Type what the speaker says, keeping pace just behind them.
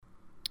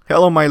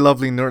Hello, my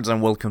lovely nerds,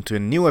 and welcome to a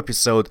new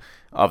episode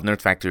of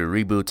Nerd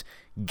Factory Reboot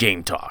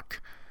Game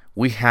Talk.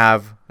 We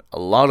have a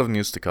lot of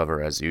news to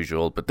cover as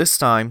usual, but this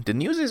time the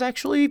news is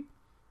actually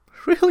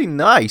really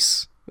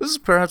nice. This is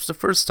perhaps the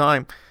first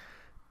time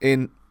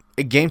in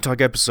a Game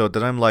Talk episode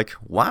that I'm like,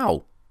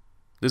 wow,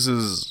 this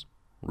is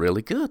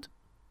really good.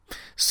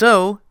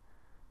 So,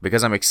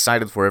 because I'm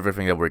excited for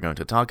everything that we're going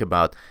to talk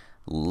about,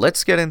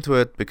 let's get into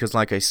it because,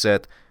 like I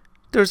said,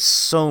 there's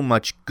so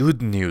much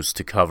good news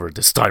to cover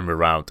this time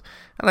around,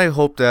 and I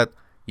hope that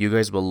you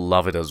guys will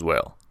love it as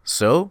well.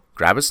 So,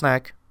 grab a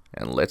snack,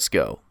 and let's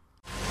go.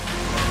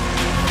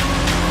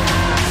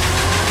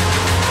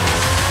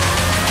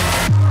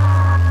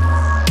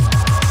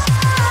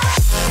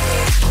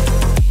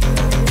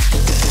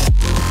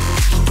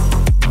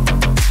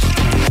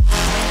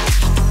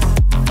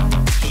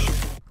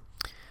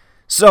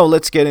 So,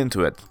 let's get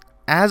into it.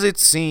 As it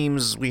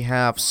seems, we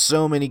have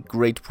so many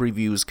great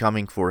previews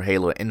coming for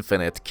Halo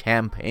Infinite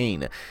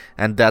campaign,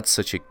 and that's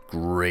such a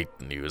great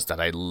news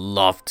that I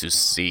love to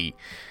see.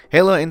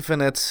 Halo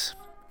Infinite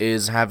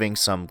is having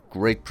some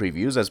great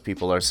previews, as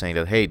people are saying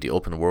that, hey, the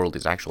open world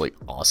is actually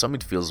awesome.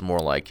 It feels more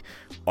like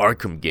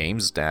Arkham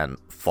games than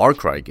Far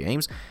Cry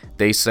games.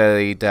 They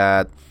say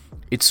that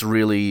it's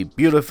really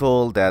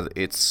beautiful, that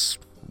it's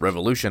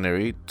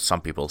revolutionary,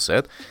 some people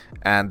said,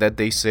 and that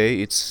they say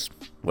it's,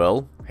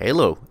 well,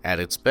 Halo at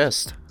its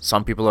best.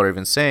 Some people are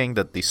even saying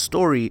that the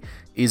story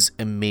is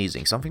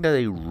amazing, something that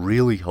I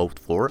really hoped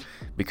for,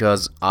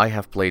 because I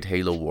have played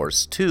Halo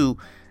Wars 2,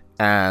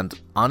 and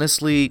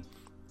honestly,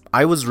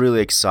 I was really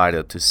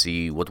excited to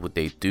see what would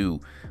they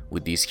do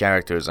with these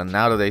characters, and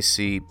now that I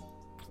see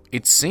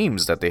it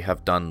seems that they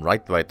have done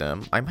right by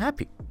them, I'm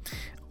happy.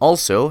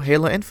 Also,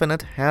 Halo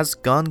Infinite has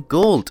gone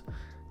gold.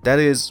 That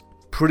is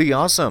pretty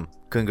awesome.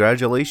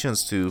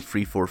 Congratulations to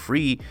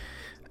Free4Free,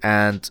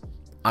 and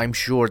I'm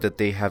sure that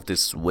they have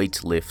this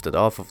weight lifted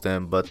off of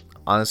them, but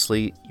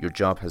honestly, your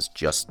job has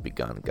just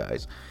begun,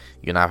 guys.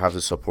 You now have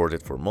to support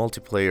it for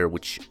multiplayer,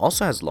 which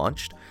also has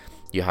launched.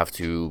 You have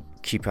to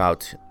keep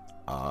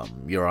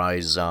your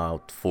eyes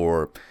out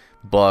for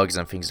bugs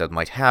and things that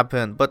might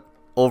happen, but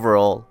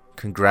overall,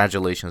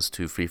 congratulations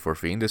to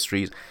Free4Free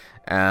Industries,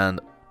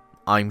 and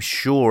I'm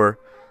sure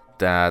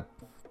that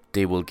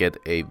they will get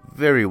a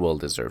very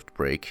well-deserved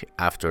break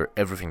after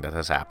everything that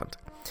has happened.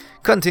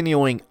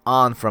 Continuing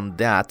on from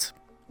that,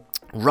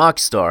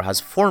 Rockstar has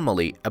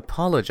formally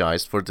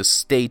apologized for the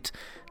state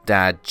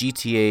that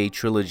GTA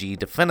Trilogy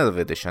Definitive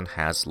Edition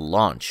has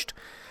launched.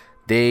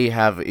 They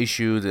have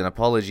issued an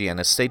apology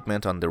and a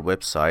statement on their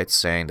website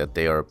saying that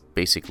they are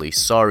basically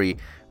sorry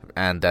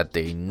and that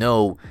they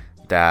know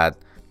that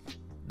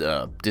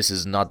this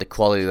is not the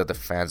quality that the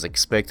fans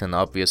expect, and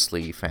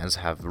obviously fans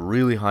have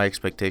really high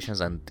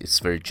expectations and it's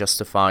very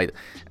justified,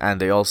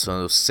 and they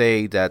also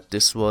say that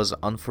this was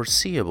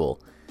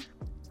unforeseeable.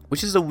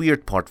 Which is the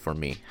weird part for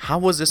me. How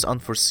was this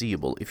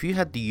unforeseeable? If you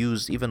had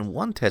used even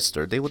one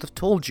tester, they would have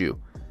told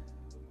you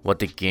what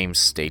the game's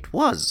state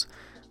was.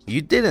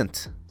 You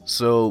didn't.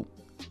 So,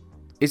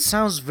 it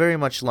sounds very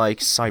much like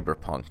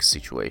Cyberpunk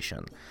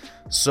situation.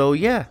 So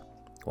yeah,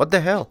 what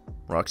the hell,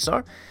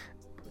 Rockstar?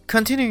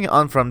 Continuing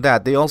on from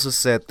that, they also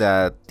said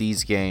that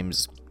these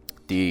games,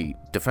 the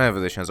Definitive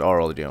Editions, are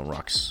already on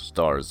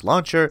Rockstar's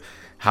launcher.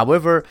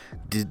 However,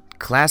 the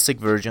classic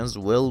versions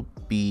will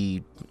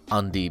be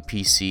on the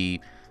PC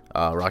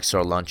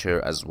Rockstar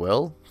launcher as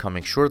well,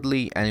 coming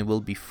shortly, and it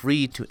will be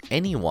free to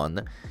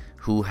anyone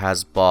who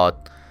has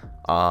bought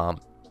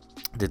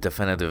the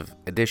Definitive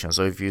Edition.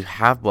 So if you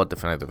have bought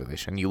Definitive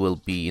Edition, you will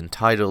be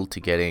entitled to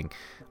getting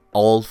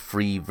all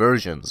free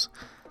versions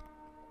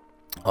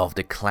of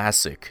the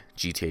classic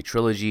GTA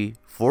Trilogy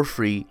for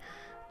free,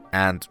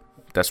 and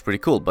that's pretty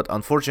cool. But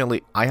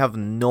unfortunately, I have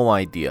no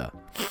idea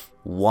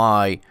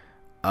why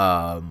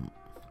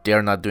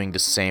they're not doing the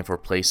same for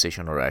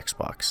PlayStation or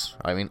Xbox.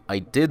 I mean, I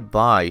did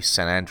buy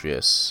San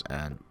Andreas,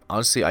 and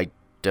honestly, I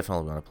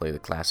definitely want to play the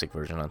classic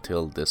version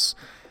until this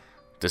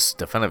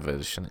Definitive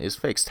Edition is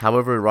fixed.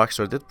 However,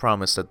 Rockstar did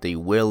promise that they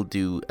will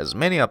do as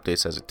many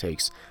updates as it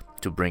takes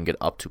to bring it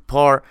up to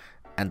par,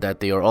 and that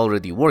they are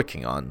already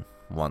working on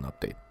one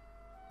update.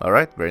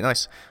 Alright, very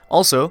nice.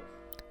 Also,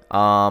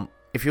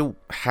 if you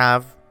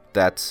have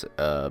that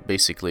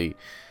basically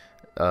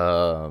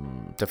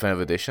Definitive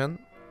Edition,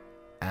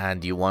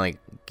 and you want to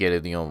get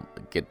it,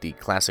 get the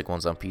classic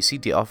ones on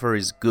PC, the offer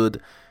is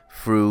good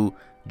through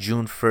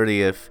June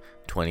 30th,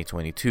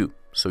 2022.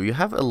 So you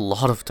have a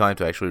lot of time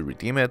to actually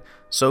redeem it.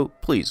 So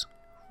please,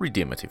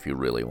 redeem it if you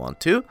really want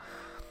to.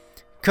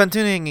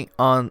 Continuing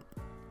on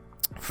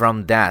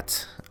from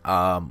that,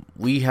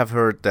 we have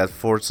heard that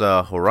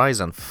Forza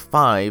Horizon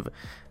 5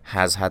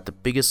 has had the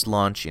biggest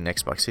launch in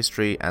Xbox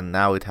history, and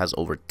now it has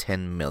over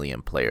 10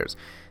 million players.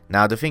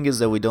 Now, the thing is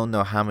that we don't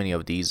know how many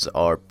of these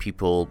are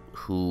people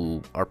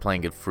who are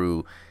playing it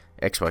through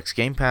Xbox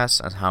Game Pass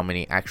and how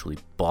many actually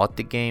bought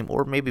the game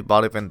or maybe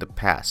bought even the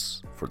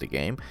pass for the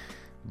game.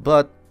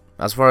 But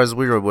as far as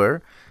we're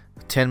aware,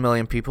 10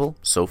 million people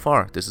so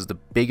far. This is the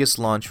biggest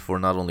launch for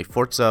not only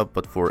Forza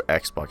but for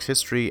Xbox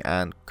history,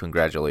 and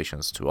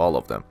congratulations to all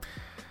of them.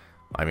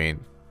 I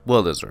mean,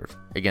 well deserved.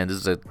 Again, this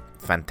is a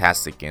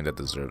fantastic game that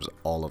deserves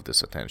all of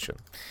this attention.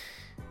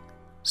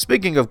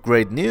 Speaking of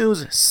great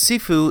news,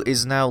 Sifu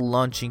is now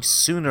launching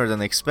sooner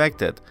than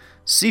expected.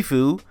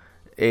 Sifu,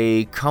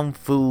 a kung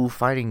fu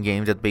fighting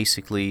game that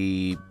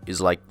basically is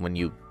like when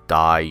you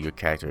die, your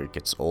character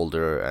gets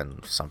older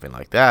and something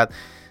like that,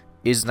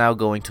 is now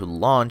going to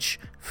launch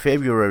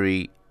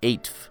February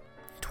 8th,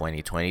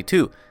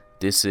 2022.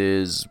 This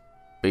is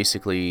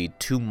basically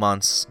 2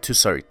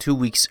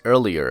 weeks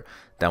earlier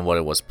than what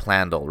it was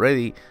planned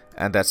already,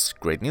 and that's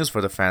great news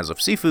for the fans of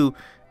Sifu.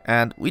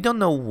 And we don't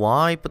know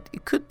why, but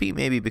it could be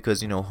maybe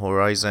because,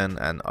 Horizon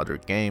and other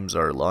games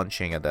are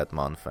launching at that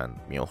month, and,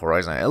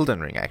 Horizon and Elden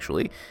Ring,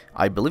 actually.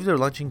 I believe they're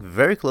launching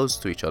very close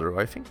to each other.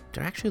 I think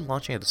they're actually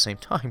launching at the same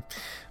time.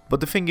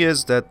 But the thing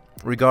is that,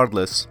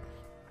 regardless,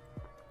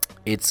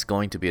 it's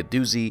going to be a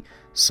doozy,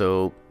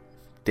 so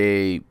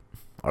they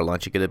are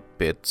launching it a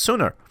bit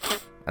sooner.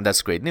 And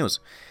that's great news.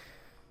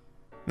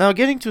 Now,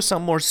 getting to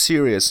some more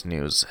serious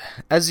news.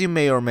 As you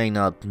may or may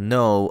not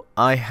know,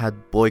 I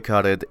had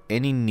boycotted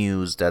any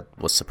news that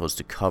was supposed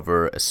to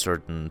cover a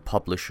certain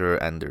publisher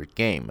and their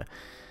game.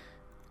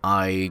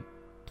 I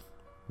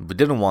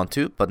didn't want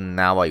to, but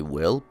now I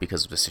will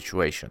because of the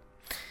situation.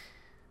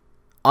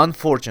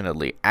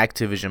 Unfortunately,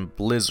 Activision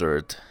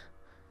Blizzard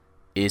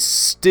is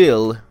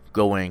still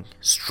going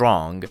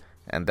strong,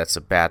 and that's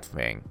a bad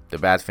thing. The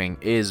bad thing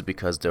is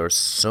because there are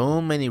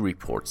so many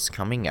reports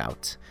coming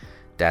out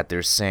that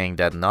they're saying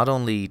that not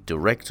only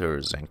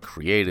directors and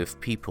creative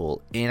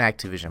people in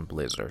Activision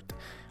Blizzard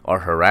are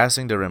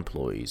harassing their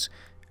employees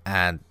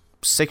and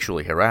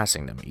sexually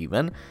harassing them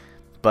even,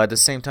 but at the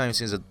same time it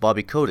seems that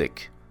Bobby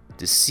Kotick,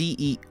 the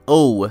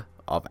CEO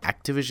of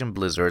Activision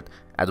Blizzard,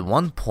 at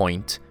one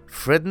point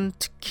threatened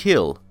to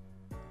kill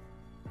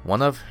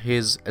one of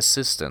his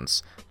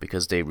assistants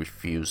because they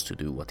refused to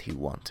do what he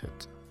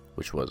wanted,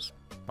 which was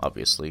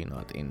obviously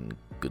not in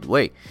a good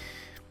way.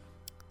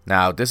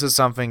 Now, this is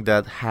something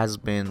that has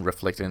been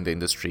reflected in the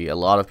industry. A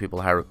lot of people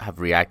have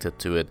reacted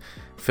to it.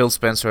 Phil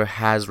Spencer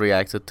has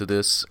reacted to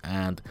this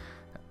and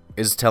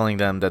is telling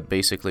them that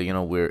basically,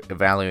 we're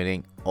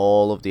evaluating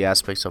all of the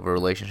aspects of a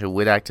relationship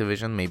with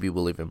Activision. Maybe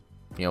we'll even,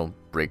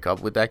 break up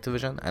with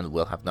Activision and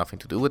we'll have nothing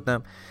to do with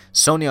them.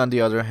 Sony, on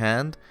the other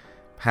hand,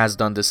 has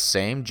done the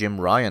same.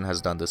 Jim Ryan has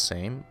done the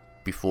same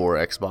before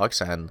Xbox,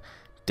 and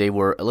they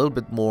were a little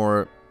bit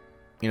more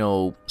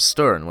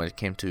stern when it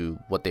came to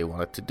what they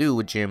wanted to do,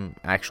 with Jim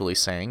actually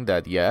saying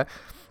that, yeah,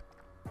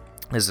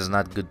 this is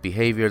not good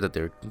behavior, that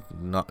they're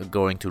not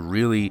going to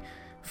really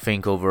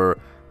think over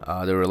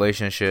the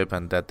relationship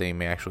and that they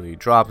may actually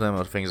drop them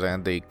or things like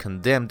that. They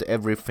condemned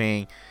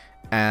everything,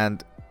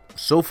 and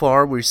so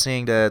far we're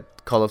seeing that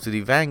Call of Duty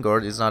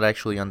Vanguard is not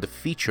actually on the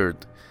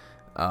featured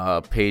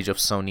page of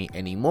Sony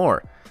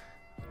anymore.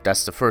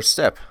 That's the first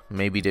step.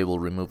 Maybe they will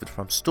remove it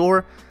from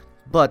store,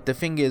 but the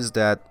thing is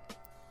that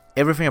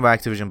everything about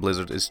Activision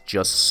Blizzard is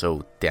just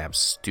so damn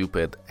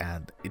stupid,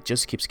 and it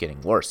just keeps getting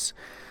worse.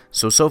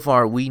 So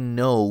far, we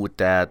know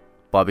that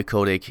Bobby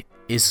Kotick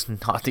is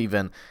not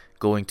even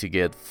going to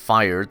get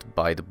fired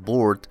by the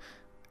board,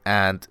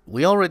 and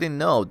we already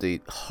know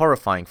the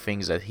horrifying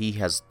things that he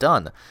has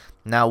done.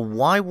 Now,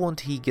 why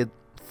won't he get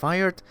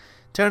fired?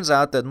 Turns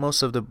out that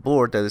most of the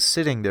board that is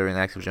sitting there in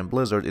Activision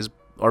Blizzard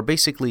are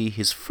basically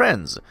his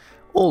friends,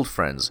 old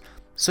friends.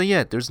 So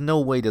yeah, there's no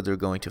way that they're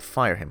going to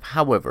fire him.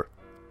 However,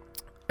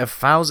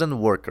 1,000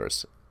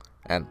 workers,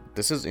 and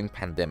this is in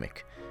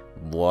pandemic,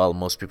 while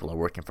most people are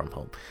working from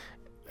home,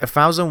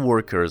 1,000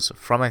 workers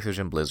from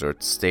Activision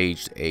Blizzard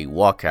staged a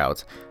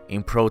walkout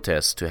in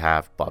protest to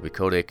have Bobby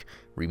Kotick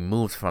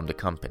removed from the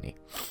company.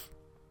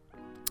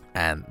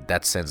 And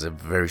that sends a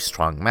very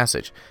strong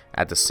message.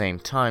 At the same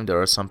time,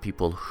 there are some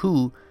people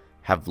who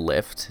have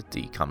left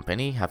the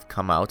company, have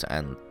come out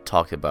and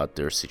talked about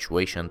their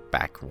situation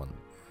back when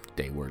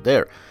they were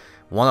there.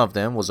 One of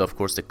them was, of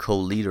course, the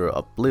co-leader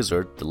of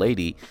Blizzard, the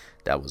lady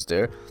that was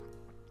there,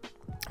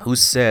 who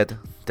said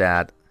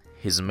that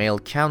his male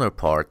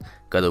counterpart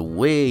got a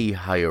way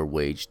higher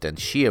wage than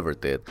she ever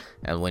did,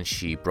 and when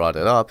she brought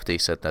it up, they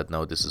said that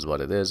no, this is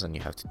what it is and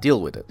you have to deal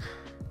with it.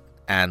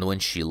 And when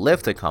she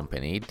left the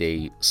company,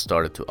 they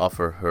started to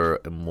offer her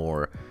a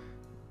more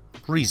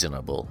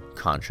reasonable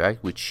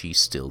contract, which she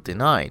still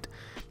denied.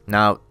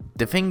 Now,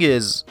 the thing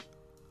is,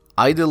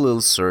 I did a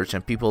little search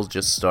and people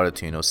just started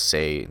to,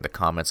 say in the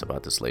comments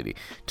about this lady.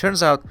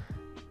 Turns out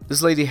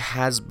this lady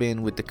has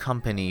been with the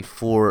company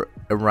for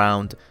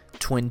around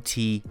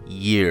 20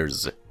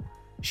 years.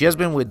 She has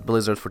been with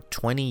Blizzard for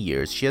 20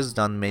 years. She has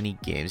done many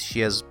games. She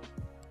has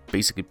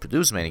basically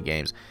produced many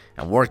games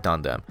and worked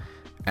on them.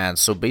 And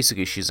so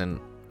basically she's an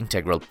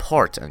integral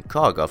part and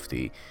cog of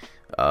the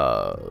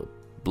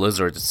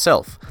Blizzard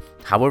itself.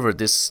 However,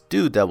 this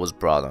dude that was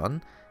brought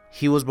on,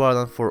 he was brought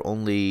on for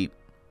only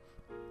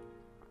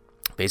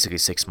basically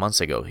 6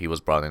 months ago. He was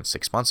brought in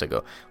 6 months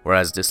ago.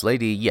 Whereas this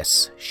lady,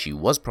 yes, she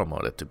was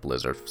promoted to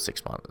Blizzard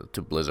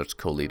to Blizzard's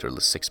co-leader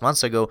 6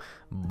 months ago,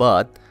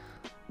 but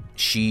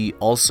she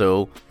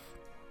also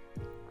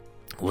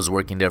was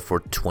working there for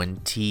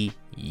 20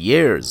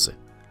 years.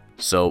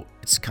 So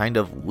it's kind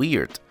of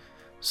weird.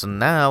 So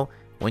now,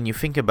 when you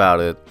think about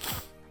it,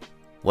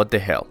 what the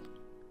hell?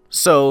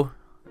 So,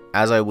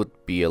 as I would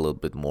be a little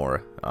bit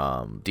more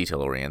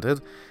detail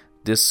oriented,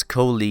 this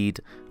co-lead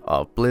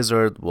of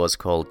Blizzard was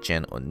called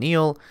Jen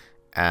O'Neill,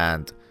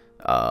 and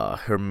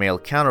her male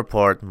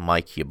counterpart,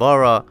 Mike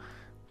Ybarra,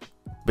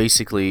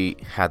 basically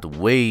had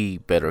way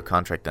better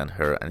contract than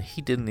her, and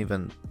he didn't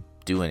even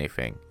do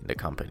anything in the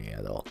company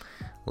at all.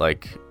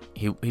 Like,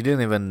 he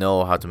didn't even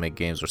know how to make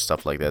games or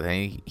stuff like that,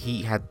 and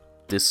he had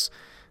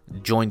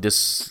joined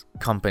this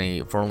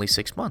company for only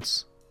 6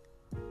 months.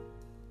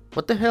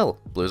 What the hell,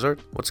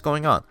 Blizzard? What's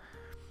going on?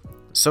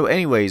 So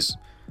anyways,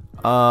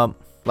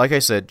 like I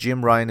said,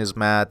 Jim Ryan is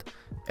mad,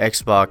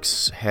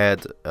 Xbox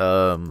head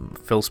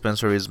Phil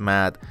Spencer is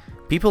mad.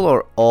 People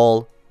are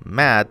all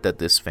mad that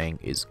this thing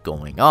is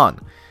going on.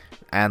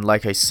 And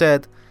like I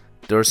said,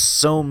 there's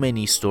so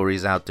many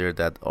stories out there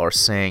that are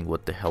saying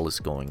what the hell is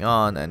going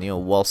on. And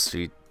Wall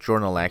Street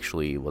Journal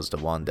actually was the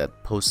one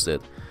that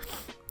posted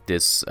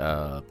this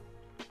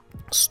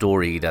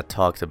story that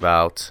talked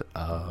about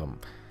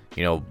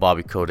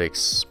Bobby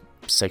Kotick's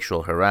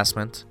sexual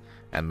harassment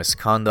and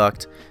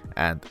misconduct,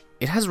 and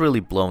it has really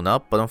blown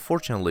up. But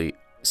unfortunately,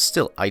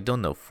 still, I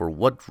don't know for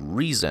what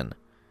reason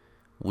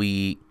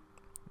we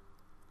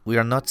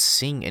are not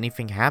seeing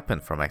anything happen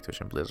from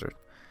Activision Blizzard.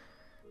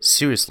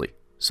 Seriously,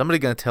 somebody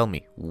gonna tell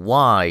me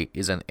why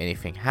isn't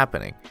anything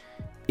happening?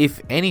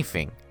 If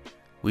anything,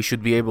 we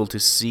should be able to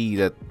see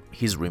that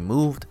he's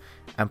removed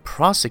and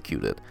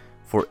prosecuted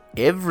for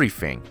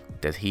everything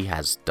that he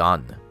has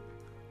done.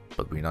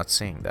 But we're not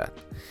seeing that.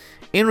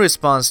 In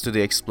response to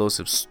the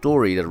explosive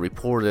story that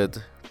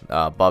reported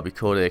Bobby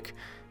Kotick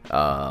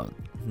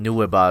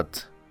knew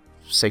about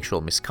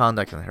sexual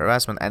misconduct and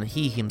harassment, and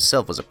he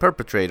himself was a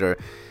perpetrator,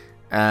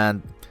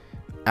 and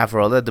after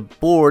all that, the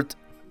board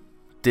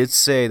did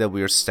say that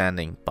we are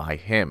standing by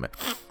him.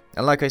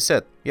 And like I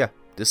said, yeah,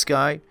 this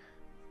guy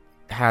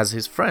has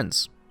his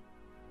friends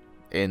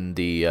in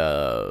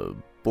the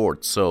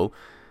board. So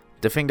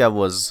the thing that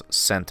was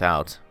sent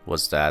out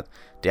was that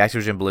the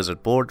Activision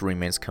Blizzard board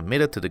remains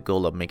committed to the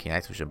goal of making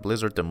Activision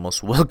Blizzard the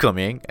most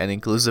welcoming and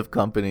inclusive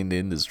company in the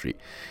industry.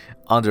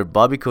 Under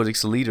Bobby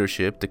Kotick's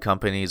leadership, the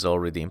company is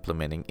already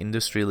implementing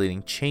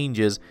industry-leading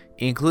changes,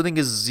 including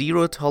a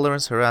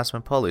zero-tolerance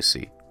harassment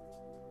policy.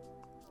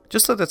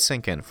 Just let that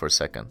sink in for a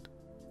second.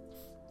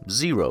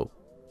 Zero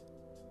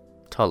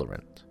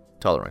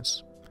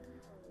tolerance.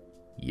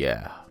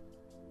 Yeah,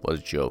 what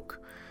a joke.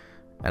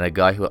 And a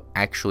guy who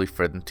actually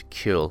threatened to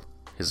kill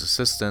his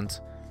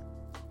assistant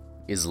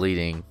is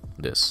leading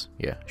this.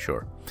 Yeah,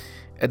 sure.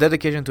 A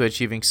dedication to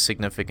achieving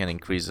significant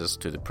increases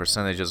to the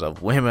percentages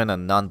of women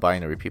and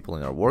non-binary people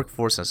in our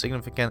workforce, and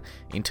significant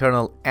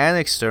internal and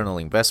external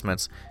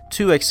investments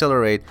to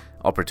accelerate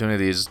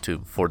opportunities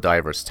for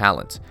diverse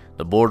talent.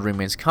 The board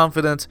remains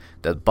confident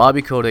that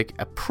Bobby Kotick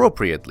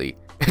appropriately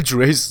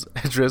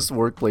addressed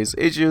workplace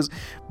issues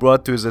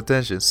brought to his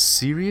attention.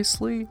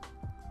 Seriously?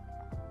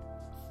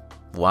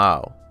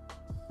 Wow.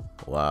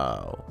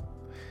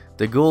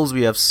 The goals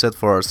we have set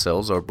for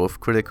ourselves are both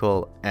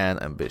critical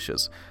and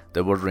ambitious.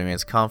 The board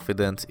remains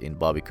confident in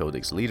Bobby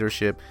Kotick's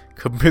leadership,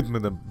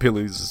 commitment, and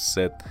abilities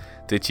set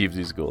to achieve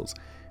these goals.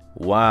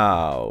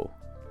 Wow.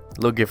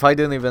 Look, if I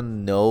didn't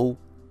even know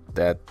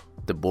that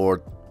the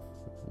board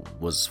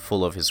was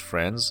full of his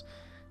friends,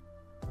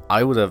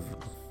 I would have,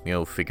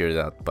 figured it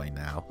out by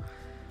now.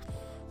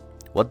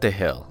 What the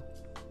hell?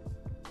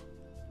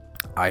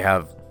 I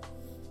have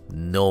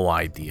no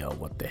idea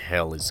what the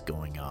hell is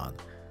going on.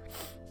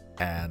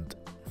 And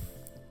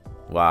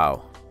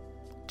wow,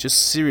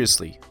 just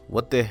seriously,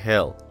 what the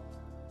hell?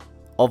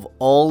 Of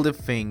all the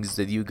things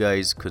that you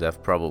guys could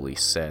have probably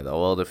said, of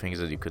all the things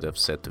that you could have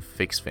said to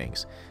fix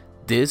things,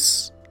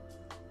 this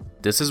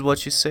is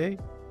what you say?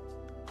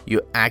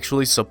 You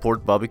actually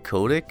support Bobby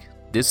Kotick?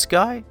 This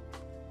guy?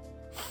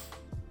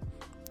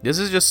 This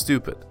is just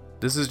stupid.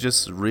 This is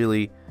just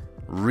really,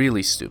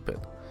 really stupid.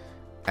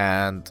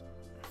 And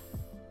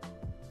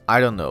I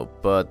don't know,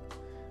 but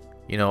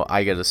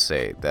I gotta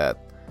say that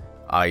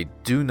I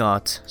do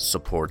not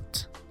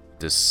support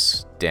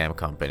this damn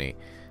company.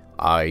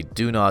 I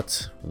do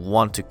not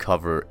want to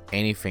cover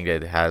anything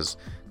that has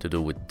to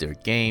do with their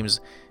games,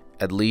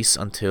 at least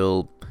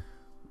until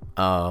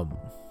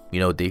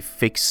they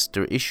fix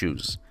their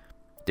issues,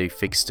 they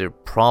fix their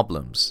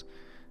problems.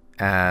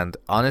 And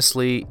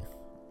honestly,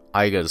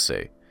 I gotta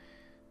say,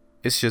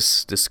 it's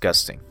just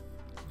disgusting,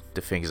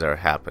 the things that are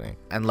happening.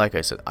 And like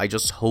I said, I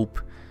just hope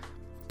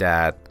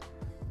that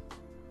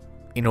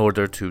in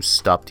order to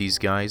stop these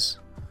guys,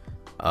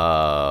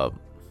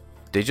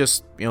 they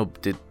just,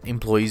 the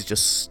employees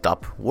just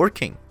stop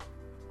working.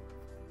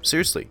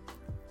 Seriously,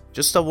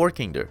 just stop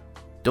working there.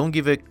 Don't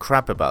give a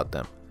crap about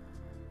them.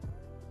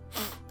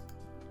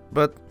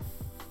 But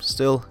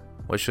still,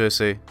 what should I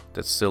say?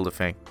 That's still the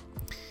thing.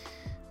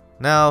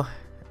 Now,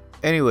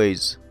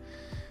 anyways,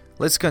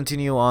 let's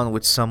continue on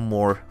with some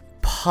more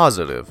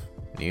positive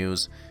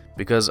news,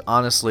 because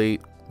honestly,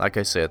 like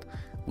I said,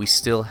 we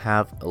still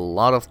have a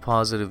lot of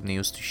positive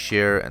news to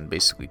share and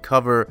basically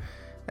cover.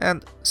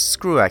 And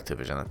screw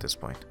Activision at this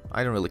point.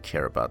 I don't really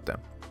care about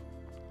them.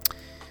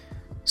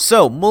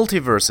 So,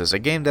 Multiverses, a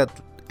game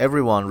that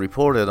everyone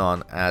reported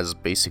on as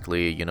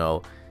basically,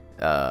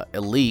 a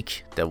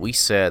leak that we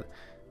said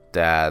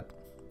that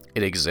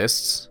it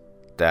exists,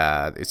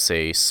 that it's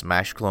a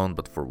Smash clone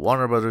but for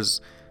Warner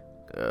Brothers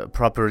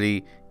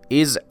property,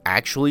 is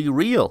actually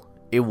real.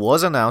 It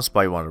was announced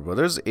by Warner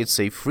Brothers. It's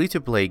a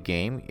free-to-play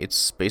game.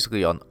 It's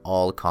basically on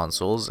all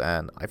consoles,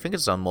 and I think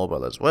it's on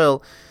mobile as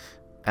well.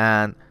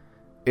 And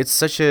it's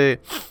such a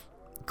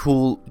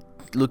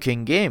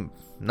cool-looking game.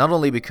 Not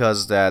only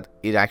because that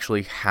it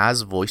actually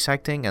has voice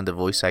acting, and the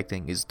voice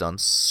acting is done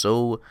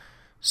so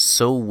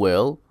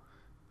well,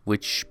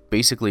 which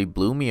basically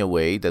blew me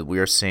away, that we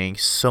are seeing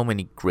so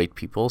many great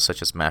people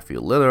such as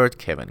Matthew Lillard,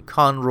 Kevin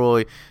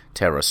Conroy,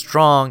 Tara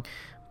Strong.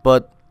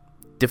 But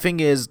the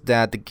thing is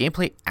that the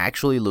gameplay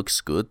actually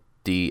looks good.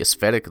 The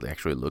aesthetic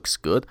actually looks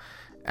good.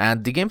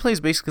 And the gameplay is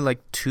basically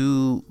like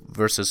 2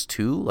 versus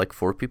 2, like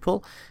 4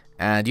 people.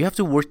 And you have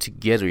to work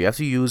together. You have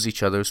to use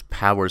each other's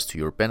powers to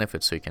your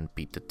benefit so you can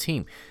beat the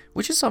team.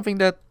 Which is something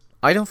that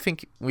I don't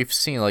think we've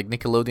seen. Like,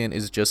 Nickelodeon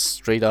is just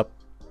straight up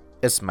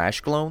a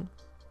Smash clone.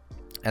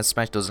 And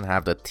Smash doesn't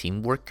have that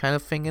teamwork kind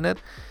of thing in it.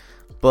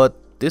 But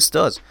this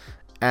does.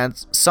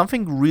 And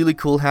something really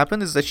cool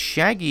happened is that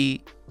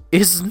Shaggy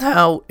is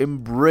now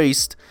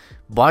embraced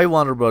by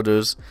Warner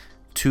Brothers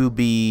to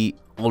be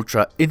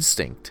Ultra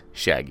Instinct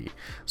Shaggy.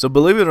 So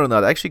believe it or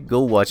not, actually go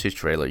watch his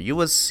trailer. You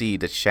will see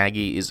that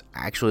Shaggy is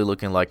actually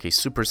looking like a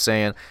Super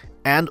Saiyan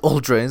and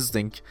Ultra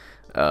Instinct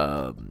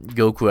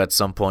Goku at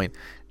some point.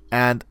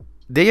 And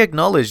they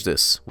acknowledge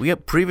this. We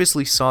have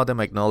previously saw them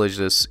acknowledge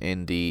this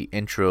in the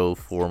intro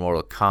for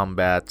Mortal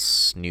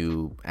Kombat's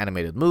new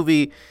animated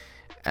movie.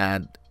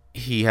 And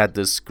he had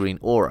this green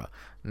aura.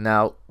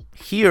 Now,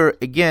 here,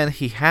 again,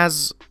 he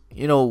has,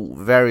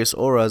 various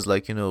auras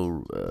like,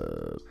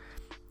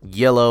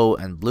 yellow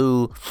and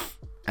blue.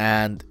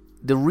 And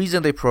the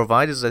reason they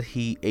provide is that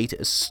he ate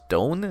a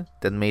stone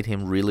that made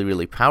him really,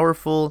 really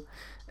powerful.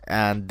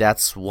 And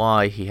that's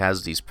why he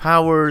has these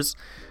powers.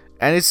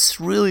 And it's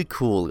really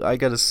cool, I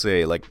gotta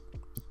say. Like,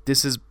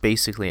 this is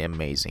basically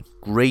amazing.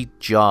 Great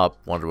job,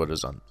 Warner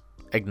Brothers, on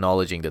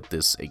acknowledging that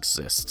this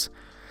exists.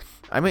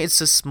 I mean,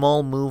 it's a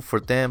small move for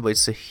them, but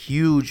it's a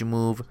huge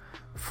move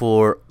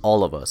for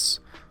all of us,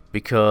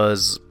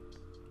 because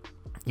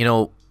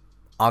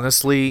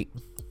honestly,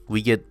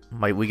 we get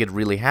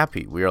really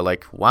happy. We are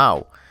like,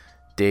 wow,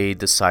 they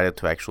decided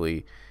to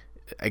actually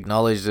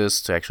acknowledge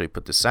this, to actually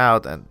put this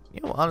out, and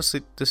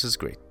honestly, this is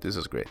great.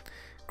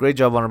 Great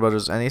job, Warner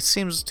Brothers, and it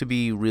seems to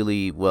be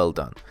really well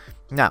done.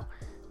 Now,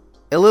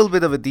 a little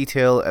bit of a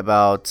detail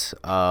about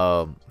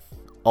all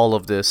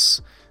of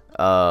this,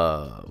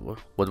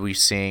 what we're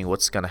seeing,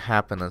 what's gonna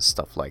happen, and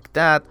stuff like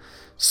that.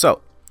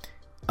 So,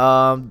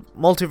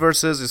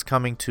 Multiverses is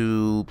coming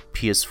to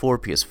PS4,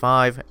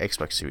 PS5,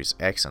 Xbox Series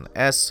X and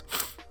S,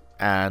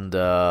 and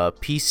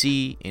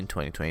PC in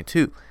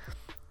 2022.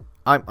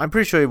 I'm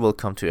pretty sure it will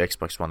come to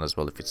Xbox One as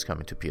well if it's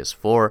coming to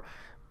PS4,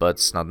 but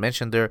it's not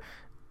mentioned there.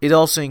 It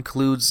also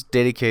includes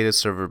dedicated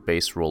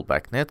server-based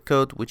rollback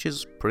netcode, which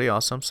is pretty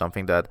awesome,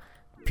 something that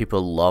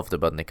people loved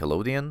about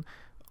Nickelodeon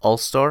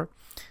All-Star.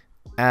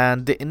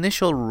 And the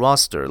initial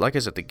roster, like I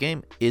said, the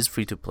game is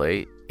free to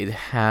play. It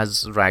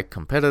has ranked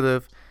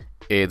competitive.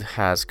 It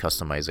has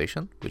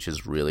customization, which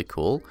is really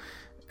cool.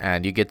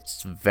 And you get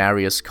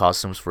various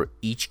costumes for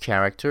each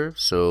character,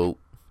 so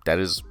that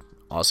is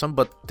awesome.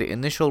 But the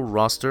initial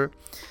roster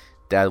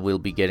that we'll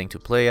be getting to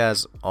play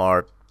as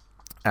are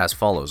as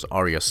follows: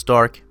 Arya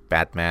Stark,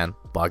 Batman,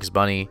 Bugs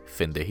Bunny,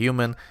 Finn the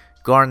Human,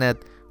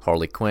 Garnet,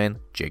 Harley Quinn,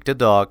 Jake the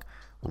Dog,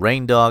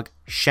 Rain Dog,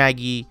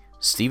 Shaggy,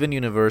 Steven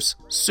Universe,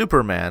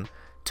 Superman,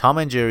 Tom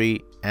and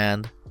Jerry,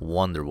 and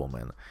Wonder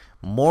Woman.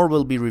 More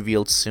will be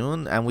revealed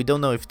soon, and we don't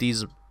know if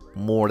these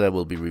more that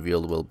will be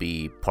revealed will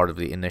be part of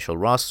the initial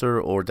roster,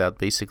 or that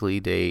basically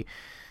they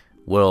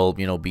will,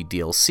 be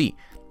DLC.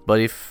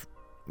 But if,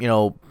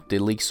 the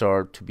leaks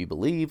are to be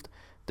believed,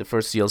 the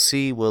first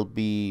DLC will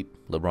be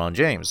LeBron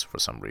James for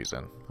some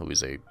reason, who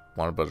is a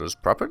Warner Brothers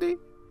property?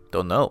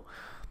 Don't know.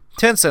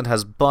 Tencent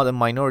has bought a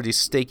minority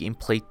stake in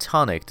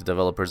Playtonic, the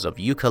developers of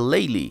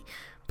Yooka-Laylee.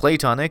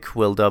 Playtonic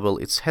will double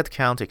its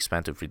headcount,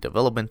 expand to free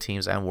development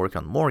teams, and work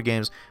on more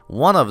games.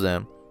 One of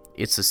them,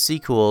 it's a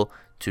sequel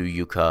to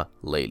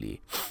Yooka-Laylee.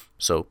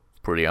 So,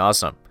 pretty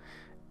awesome.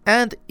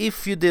 And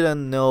if you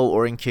didn't know,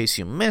 or in case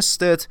you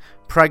missed it,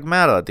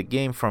 Pragmata, the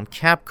game from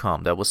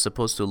Capcom that was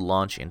supposed to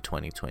launch in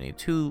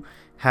 2022,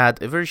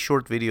 had a very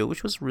short video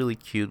which was really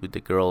cute with the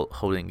girl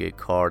holding a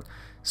card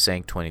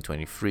saying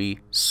 2023.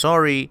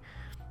 Sorry,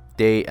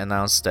 they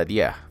announced that,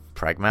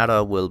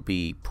 Pragmata will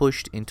be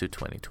pushed into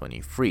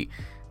 2023.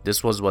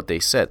 This was what they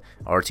said.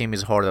 Our team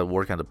is hard at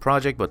work on the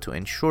project, but to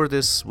ensure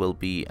this will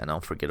be an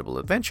unforgettable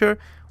adventure,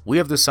 we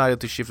have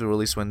decided to shift the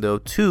release window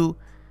to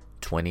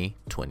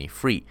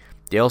 2023.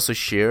 They also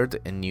shared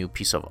a new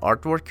piece of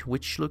artwork,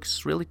 which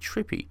looks really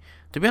trippy.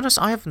 To be honest,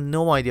 I have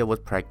no idea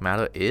what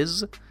Pragmata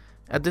is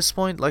at this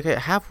point. Like, I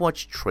have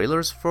watched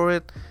trailers for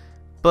it,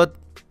 but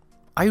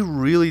I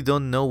really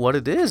don't know what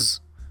it is.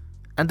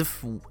 And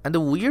the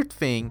weird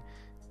thing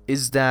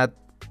is that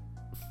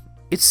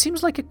it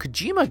seems like a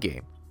Kojima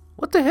game.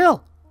 What the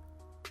hell?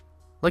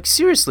 Like,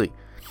 seriously,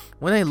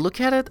 when I look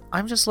at it,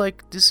 I'm just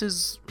like, this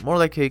is more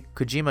like a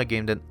Kojima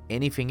game than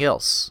anything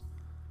else.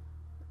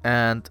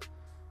 And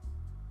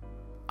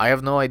I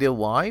have no idea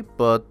why,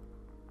 but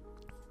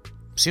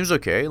seems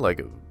okay,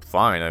 like,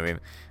 fine. I mean,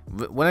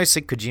 when I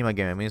say Kojima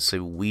game, I mean it's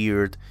a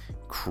weird,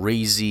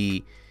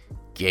 crazy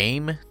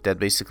game that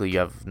basically you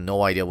have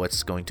no idea what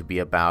it's going to be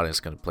about, and it's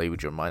going to play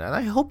with your mind. And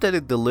I hope that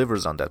it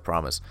delivers on that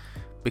promise,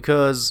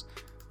 because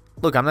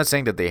look, I'm not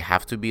saying that they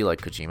have to be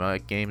like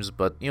Kojima games,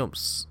 but you know,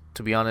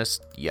 to be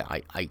honest, yeah,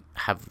 I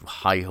have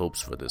high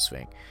hopes for this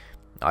thing.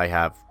 I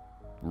have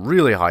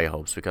really high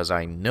hopes because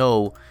I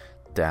know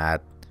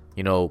that,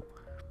 you know,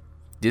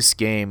 this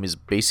game is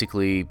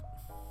basically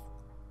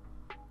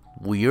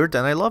weird,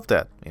 and I love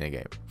that in a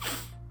game.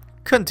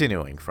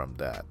 Continuing from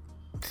that,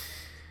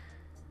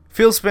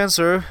 Phil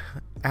Spencer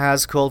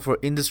has called for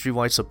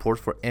industry-wide support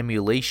for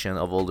emulation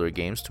of older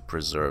games to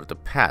preserve the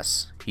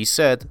past. He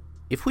said,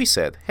 if we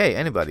said, hey,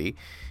 anybody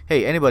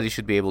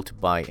should be able to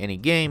buy any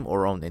game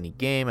or own any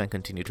game and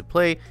continue to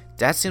play,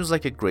 that seems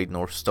like a great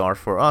North Star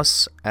for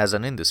us as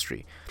an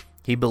industry.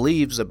 He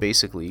believes that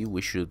basically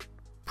we should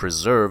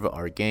preserve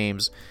our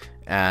games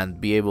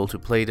and be able to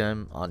play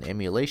them on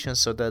emulation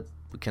so that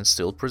we can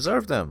still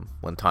preserve them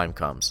when time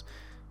comes.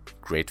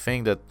 Great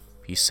thing that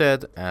he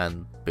said,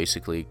 and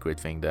basically great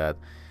thing that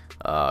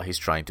he's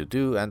trying to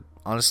do, and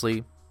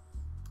honestly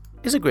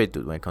is a great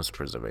dude when it comes to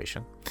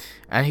preservation.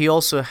 And he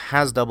also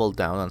has doubled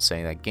down on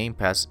saying that Game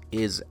Pass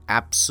is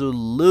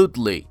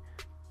absolutely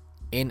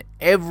in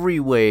every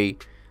way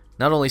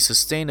not only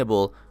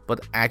sustainable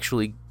but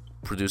actually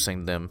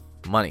producing them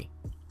money.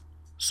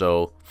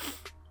 So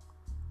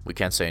we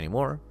can't say any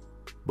more,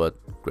 but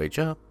great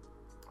job.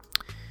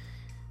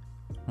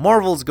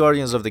 Marvel's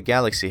Guardians of the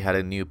Galaxy had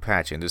a new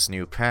patch. In this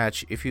new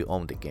patch, if you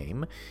own the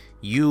game,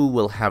 you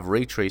will have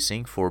ray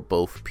tracing for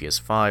both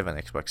PS5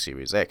 and Xbox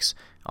Series X.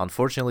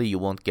 Unfortunately, you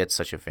won't get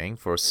such a thing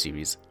for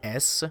Series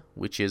S,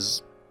 which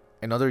is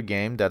another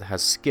game that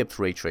has skipped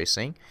ray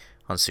tracing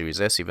on Series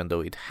S, even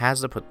though it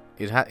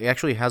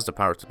actually has the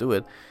power to do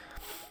it.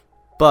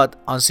 But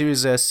on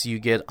Series S, you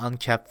get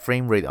uncapped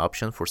frame rate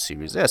option for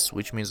Series S,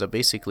 which means that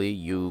basically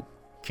you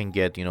can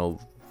get, you know,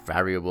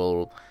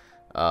 variable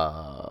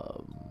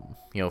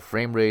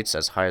frame rates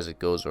as high as it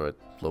goes or as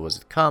low as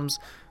it comes.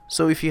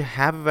 So if you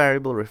have a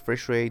variable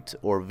refresh rate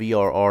or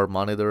VRR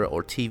monitor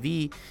or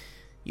TV,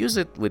 use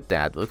it with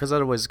that, because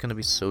otherwise it's going to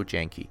be so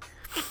janky.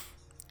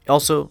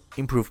 Also,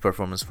 improved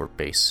performance for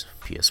base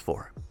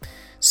PS4.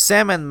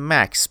 Sam &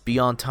 Max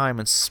Beyond Time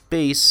and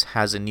Space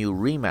has a new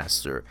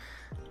remaster.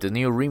 The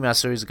new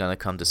remaster is going to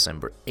come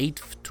December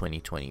 8th,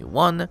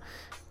 2021,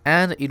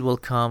 and it will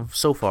come,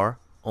 so far,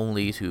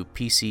 only to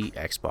PC,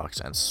 Xbox,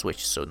 and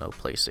Switch, so no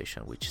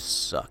PlayStation, which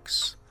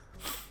sucks.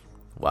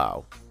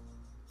 Wow.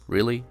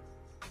 Really?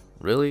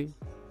 Really?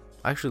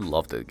 I actually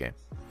loved that game.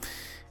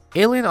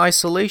 Alien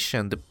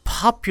Isolation, the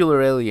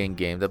popular Alien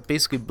game that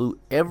basically blew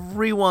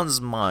everyone's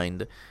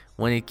mind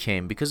when it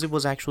came, because it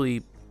was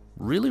actually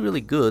really,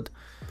 really good,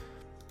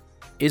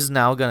 is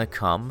now gonna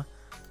come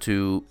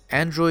to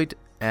Android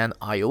and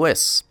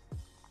iOS.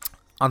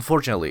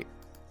 Unfortunately,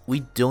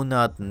 we do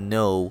not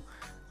know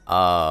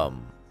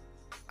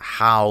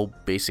how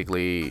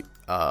basically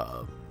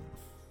how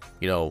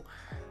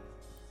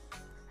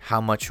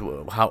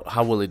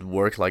will it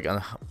work, like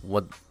on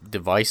what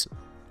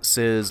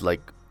devices,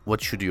 like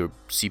what should your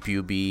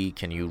CPU be,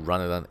 can you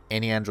run it on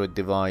any Android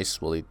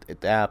device, will it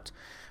adapt,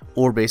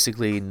 or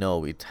basically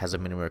no, it has a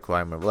minimum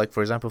requirement. Like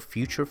for example,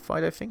 Future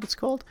Fight, I think it's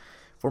called,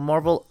 for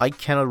Marvel, I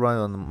cannot run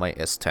it on my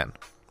S10,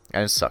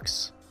 and it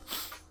sucks.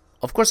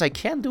 Of course I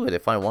can do it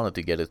if I wanted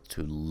to get it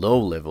to low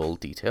level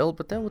detail,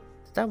 but that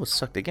would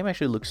suck. The game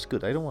actually looks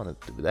good, I don't want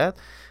to do that,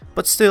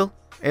 but still,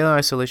 Alien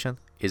Isolation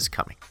is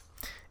coming.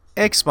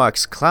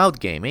 Xbox Cloud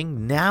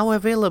Gaming now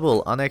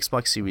available on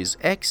Xbox Series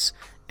X,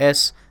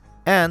 S,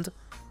 and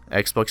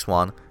Xbox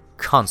One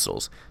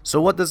consoles. So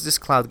what does this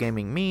cloud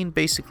gaming mean?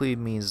 Basically, it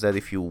means that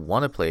if you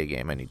want to play a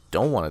game and you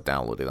don't want to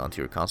download it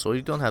onto your console,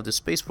 you don't have the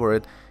space for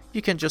it,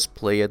 you can just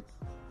play it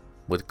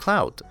with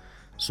cloud.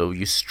 So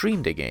you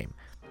stream the game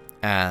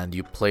and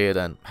you play it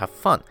and have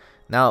fun.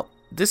 Now,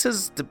 this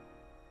is the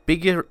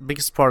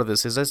biggest part of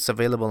this, is that it's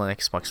available on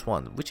Xbox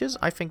One, which is,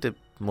 I think, the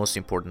most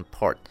important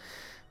part.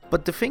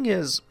 But the thing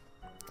is,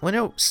 when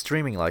you're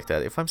streaming like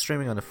that, if I'm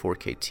streaming on a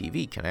 4K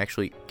TV, can I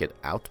actually get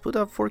output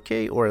of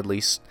 4K, or at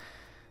least,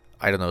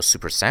 I don't know,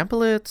 super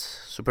sample it,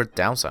 super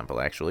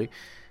downsample actually?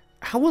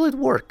 How will it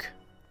work?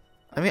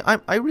 I mean,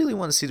 I really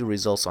want to see the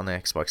results on the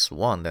Xbox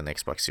One than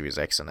Xbox Series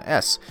X and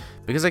S,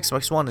 because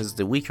Xbox One is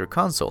the weaker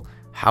console.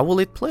 How will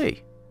it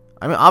play?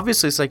 I mean,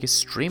 obviously it's like a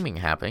streaming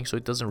happening, so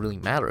it doesn't really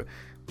matter,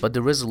 but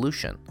the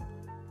resolution,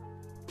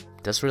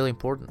 that's really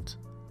important,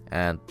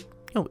 and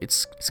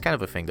it's kind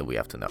of a thing that we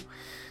have to know.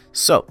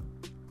 So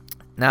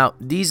now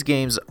these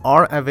games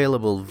are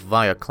available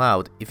via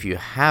cloud if you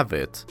have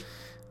it,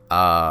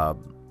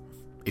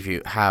 if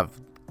you have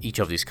each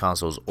of these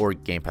consoles or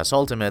Game Pass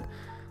Ultimate.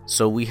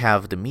 So we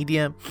have the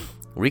Media,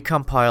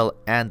 Recompile,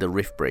 and the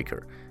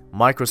Riftbreaker.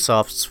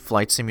 Microsoft's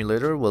Flight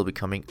Simulator will be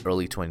coming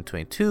early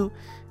 2022,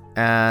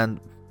 and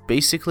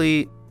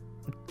basically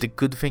the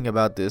good thing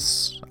about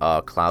this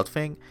cloud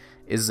thing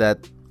is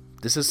that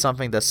this is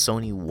something that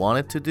Sony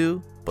wanted to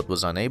do but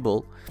was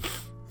unable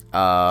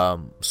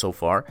so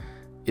far,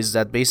 is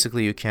that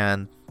basically you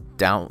can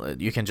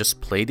just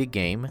play the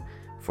game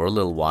for a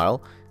little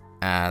while,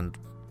 and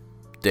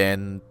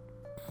then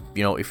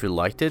if you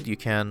liked it, you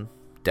can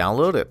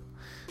download it.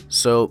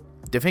 So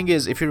the thing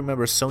is, if you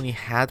remember, Sony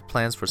had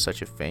plans for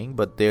such a thing,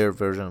 but their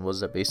version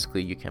was that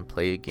basically you can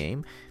play a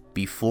game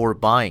before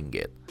buying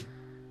it.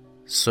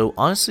 So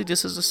honestly,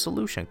 this is the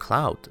solution,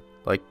 cloud.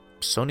 Like,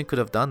 Sony could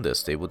have done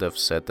this. They would have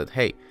said that,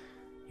 hey,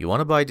 you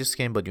want to buy this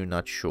game but you're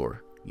not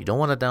sure, you don't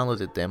want to download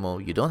the demo,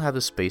 you don't have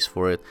the space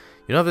for it,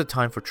 you don't have the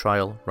time for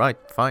trial, right,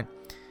 fine,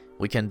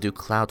 we can do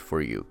cloud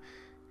for you.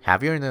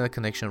 Have your internet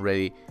connection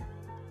ready,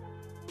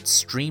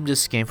 stream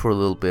this game for a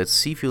little bit,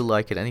 see if you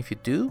like it, and if you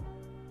do,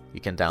 you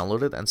can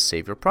download it and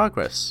save your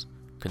progress,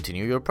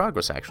 continue your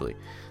progress actually.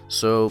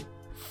 So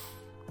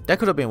that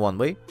could have been one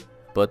way,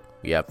 but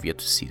we have yet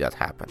to see that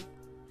happen.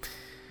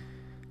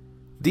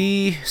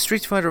 The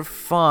Street Fighter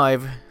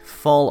V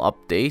fall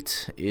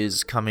update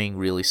is coming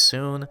really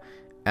soon,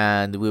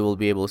 and we will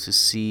be able to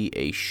see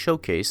a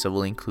showcase that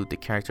will include the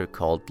character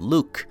called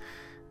Luke.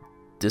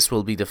 This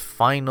will be the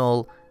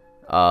final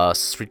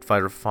Street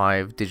Fighter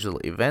V digital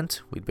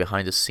event with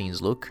behind the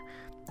scenes look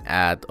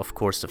at, of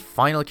course, the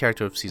final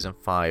character of Season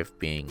 5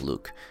 being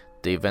Luke.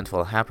 The event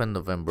will happen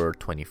November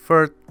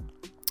 23rd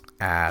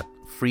at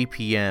 3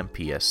 p.m.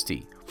 PST.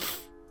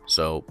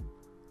 So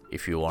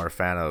if you are a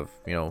fan of,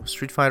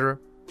 Street Fighter,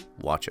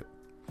 watch it.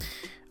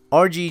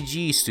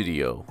 RGG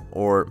Studio,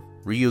 or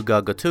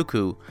Ryuga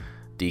Gotoku,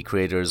 the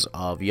creators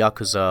of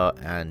Yakuza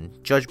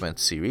and Judgment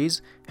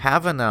series,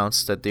 have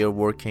announced that they are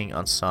working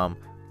on some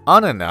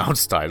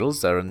unannounced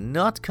titles that are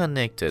not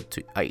connected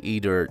to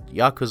either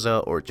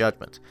Yakuza or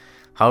Judgment.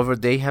 However,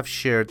 they have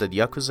shared that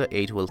Yakuza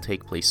 8 will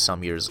take place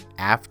some years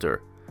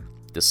after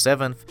the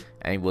 7th,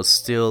 and it will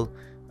still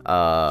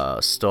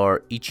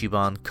star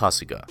Ichiban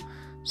Kasuga.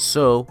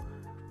 So,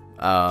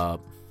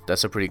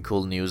 that's a pretty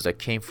cool news that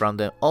came from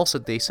them. Also,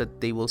 they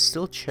said they will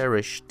still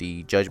cherish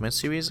the Judgment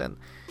series, and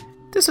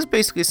this is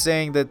basically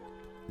saying that,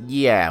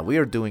 yeah, we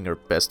are doing our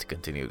best to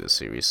continue this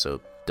series,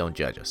 so don't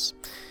judge us.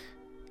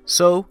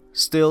 So,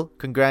 still,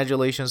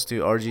 congratulations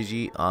to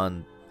RGG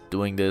on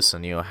doing this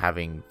and,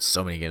 having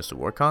so many games to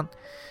work on.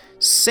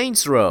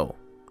 Saints Row,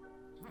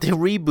 the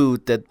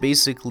reboot that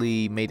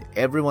basically made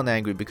everyone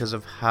angry because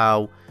of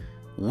how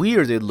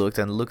weird it looked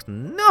and looked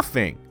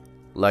nothing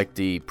like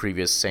the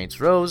previous Saints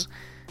Rows,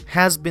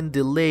 has been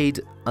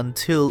delayed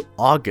until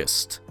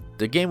August.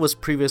 The game was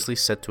previously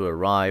set to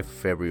arrive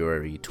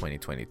February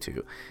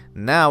 2022.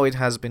 Now it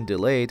has been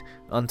delayed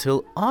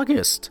until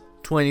August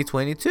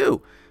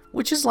 2022,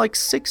 which is like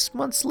 6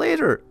 months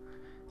later.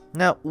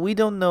 Now, we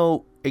don't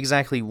know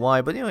exactly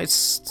why, but it's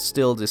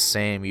still the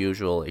same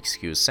usual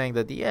excuse, saying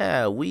that,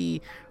 yeah,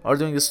 we are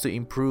doing this to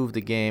improve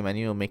the game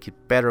and, make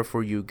it better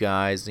for you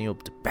guys, the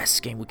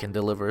best game we can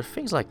deliver,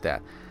 things like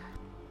that.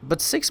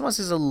 But 6 months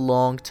is a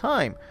long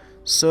time.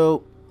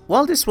 So,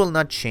 while this will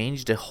not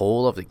change the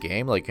whole of the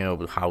game, like,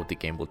 how the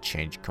game will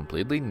change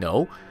completely,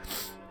 no.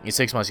 In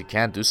 6 months you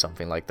can't do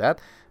something like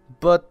that.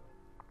 But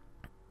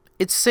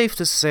it's safe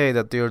to say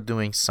that they are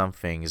doing some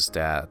things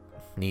that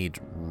need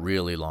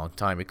really long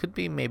time. It could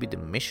be maybe the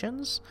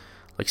missions,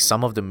 like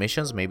some of the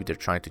missions, maybe they're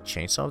trying to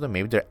change some of them,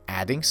 maybe they're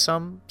adding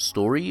some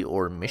story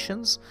or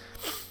missions,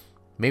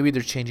 maybe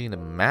they're changing the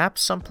map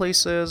some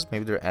places,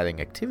 maybe they're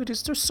adding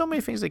activities. There's so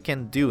many things they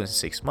can do in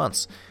 6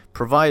 months,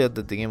 provided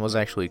that the game was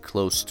actually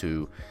close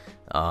to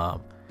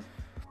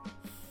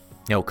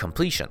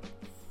completion.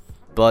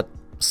 But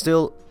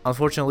still,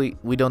 unfortunately,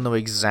 we don't know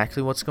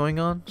exactly what's going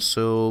on,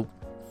 so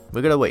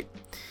we're gonna wait.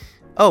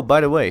 Oh,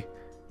 by the way,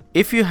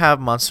 if you have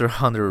Monster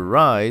Hunter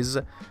Rise,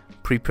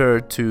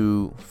 prepare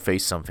to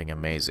face something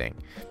amazing.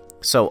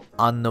 So,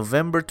 on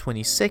November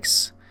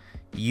 26th,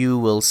 you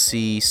will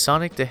see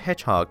Sonic the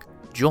Hedgehog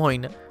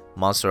join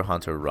Monster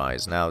Hunter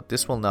Rise. Now,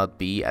 this will not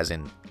be as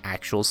in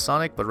actual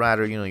Sonic, but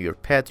rather, your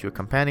pet, your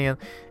companion,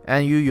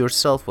 and you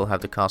yourself will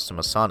have the costume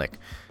of Sonic.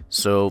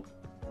 So,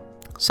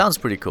 sounds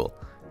pretty cool.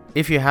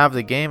 If you have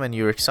the game and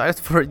you're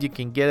excited for it, you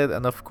can get it,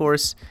 and of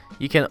course,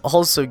 you can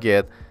also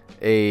get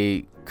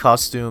a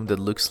costume that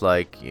looks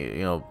like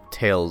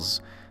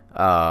Tails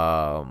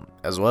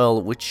as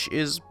well, which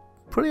is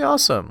pretty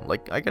awesome.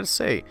 Like, I gotta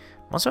say,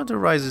 Monster Hunter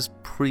Rise is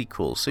pretty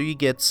cool. So you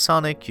get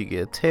Sonic, you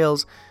get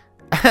Tails,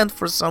 and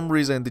for some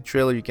reason in the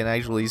trailer you can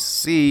actually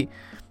see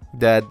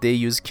that they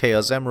use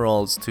Chaos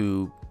Emeralds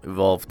to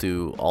evolve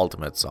to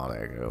Ultimate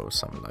Sonic or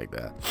something like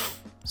that.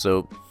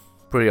 So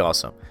pretty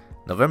awesome.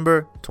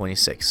 November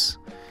 26th.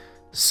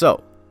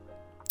 So,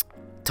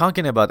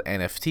 talking about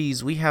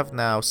NFTs, we have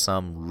now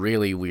some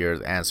really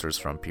weird answers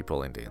from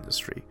people in the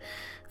industry.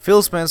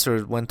 Phil Spencer,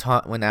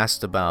 when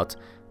asked about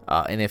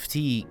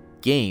NFT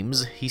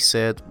games, he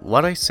said,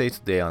 "What I say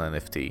today on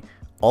NFT,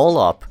 all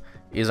up,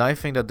 is I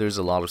think that there's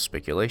a lot of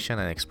speculation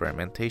and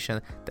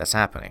experimentation that's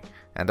happening.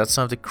 And that's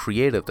some of the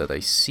creative that I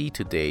see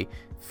today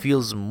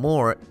feels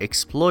more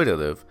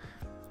exploitative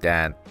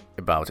than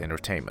about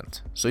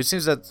entertainment. So it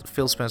seems that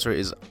Phil Spencer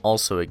is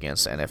also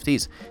against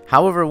NFTs.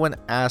 However, when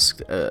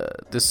asked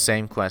this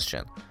same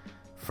question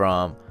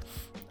from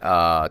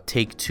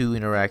Take-Two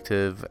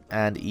Interactive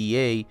and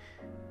EA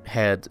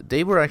head,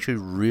 they were actually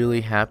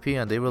really happy,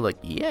 and they were like,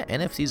 yeah,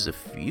 NFT is the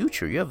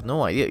future. You have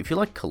no idea. If you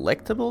like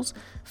collectibles,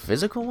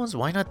 physical ones,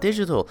 why not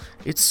digital?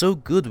 It's so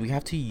good. We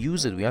have to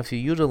use it. We have to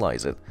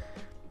utilize it.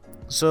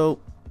 So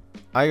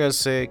I gotta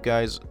say,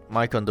 guys,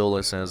 my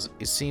condolences.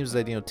 It seems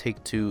that,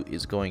 Take-Two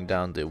is going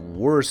down the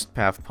worst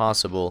path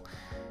possible,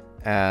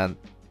 and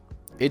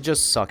it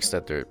just sucks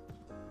that they're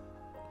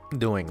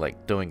doing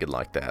it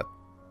like that.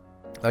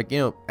 Like,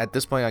 at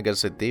this point, I gotta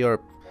say, they are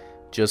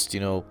just,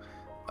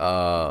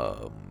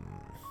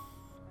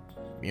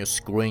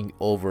 screwing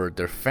over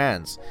their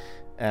fans.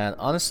 And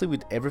honestly,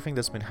 with everything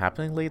that's been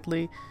happening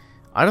lately,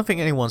 I don't think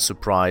anyone's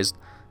surprised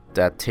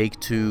that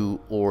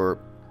Take-Two or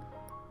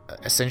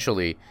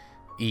essentially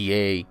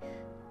EA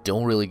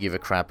don't really give a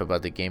crap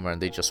about the gamer,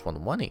 and they just want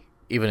money,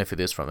 even if it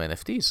is from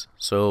NFTs.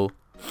 So,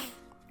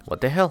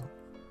 what the hell?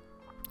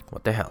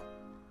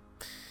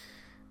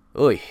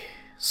 Oy.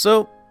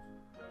 So,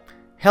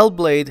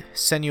 Hellblade: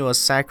 Senua's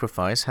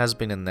Sacrifice has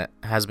been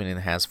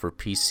enhanced for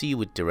PC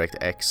with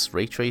DirectX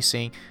ray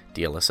tracing,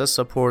 DLSS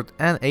support,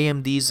 and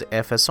AMD's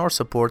FSR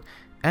support,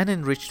 and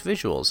enriched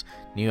visuals.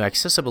 New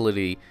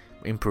accessibility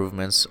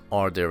improvements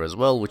are there as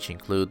well, which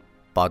include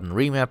button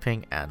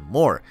remapping and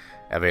more,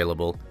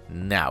 available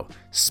now.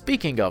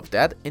 Speaking of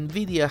that,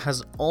 Nvidia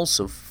has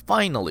also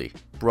finally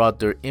brought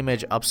their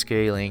image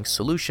upscaling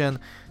solution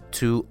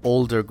to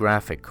older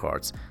graphic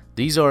cards.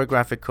 These are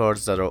graphic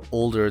cards that are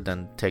older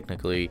than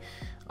technically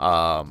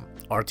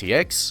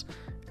RTX,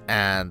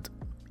 and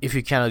if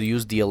you cannot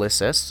use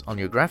DLSS on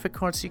your graphic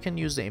cards, you can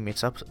use the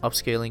image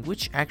upscaling,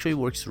 which actually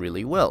works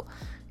really well.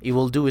 It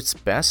will do its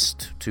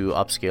best to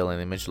upscale an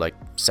image like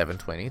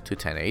 720 to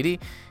 1080,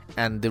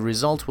 and the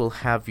result will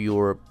have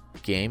your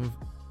game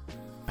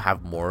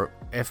have more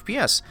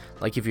FPS.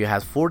 Like if you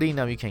had 40,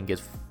 now you can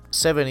get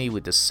 70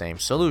 with the same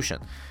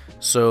solution.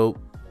 So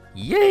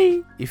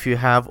yay if you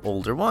have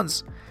older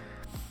ones.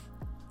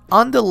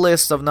 On the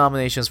list of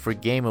nominations for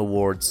Game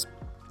Awards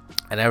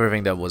and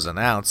everything that was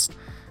announced,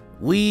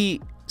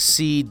 we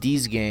see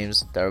these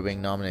games that are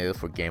being nominated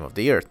for Game of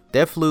the Year: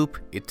 Deathloop,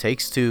 It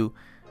Takes Two,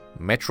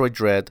 Metroid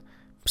Dread,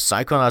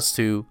 Psychonauts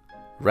 2,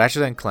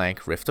 Ratchet &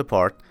 Clank Rift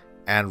Apart,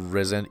 and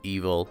Resident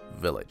Evil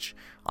Village.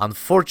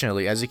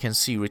 Unfortunately, as you can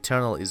see,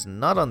 Returnal is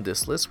not on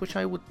this list, which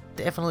I would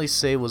definitely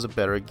say was a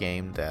better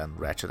game than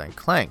Ratchet &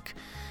 Clank.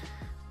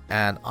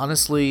 And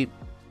honestly,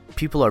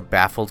 people are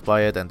baffled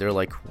by it, and they're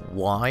like,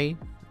 why?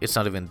 It's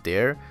not even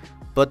there.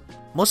 But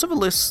most of the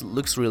list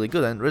looks really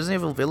good, and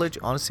Resident Evil Village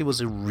honestly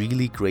was a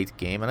really great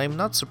game, and I'm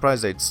not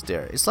surprised that it's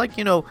there. It's like,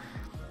 Resident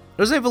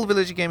Evil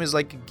Village game is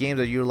like a game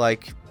that you're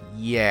like,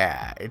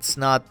 yeah, it's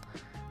not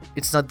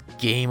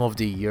Game of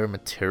the Year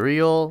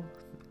material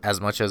as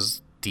much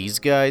as these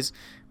guys,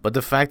 but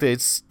the fact that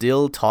it's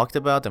still talked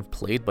about and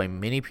played by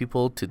many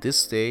people to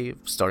this day,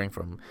 starting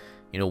from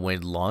when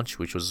it launched,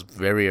 which was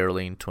very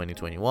early in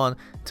 2021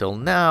 till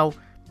now,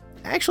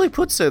 actually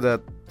puts it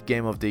at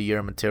Game of the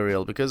Year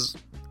material, because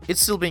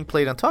it's still being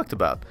played and talked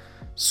about.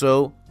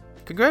 So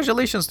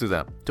congratulations to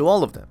them, to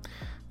all of them.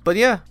 But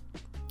yeah,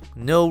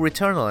 no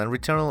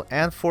Returnal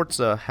and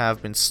Forza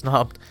have been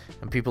snubbed,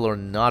 and people are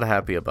not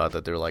happy about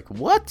that. They're like,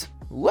 what?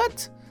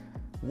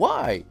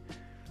 Why?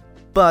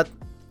 But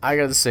I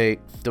gotta say,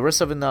 the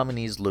rest of the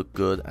nominees look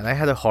good, and I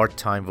had a hard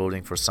time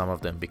voting for some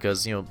of them,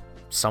 because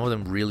some of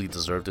them really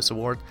deserve this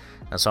award,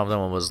 and some of them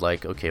I was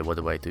like, okay, what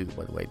do I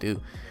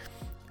do?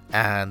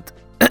 And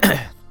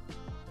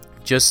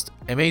just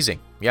amazing,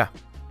 yeah.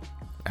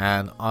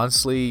 And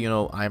honestly,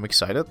 I'm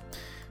excited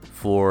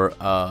for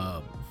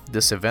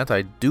this event.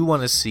 I do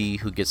want to see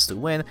who gets to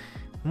win.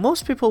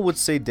 Most people would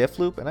say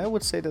Deathloop, and I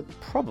would say that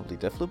probably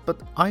Deathloop, but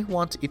I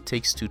want It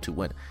Takes Two to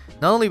win.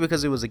 Not only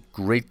because it was a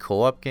great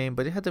co-op game,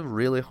 but it had a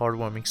really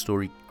heartwarming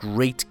story,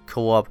 great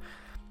co-op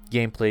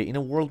gameplay in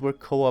a world where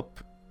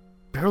co-op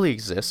barely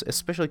exists,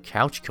 especially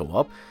couch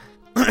co-op.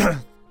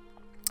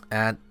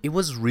 And it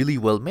was really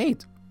well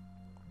made.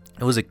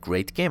 It was a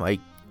great game. I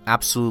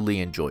absolutely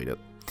enjoyed it.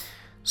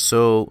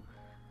 So,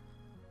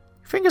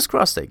 fingers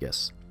crossed, I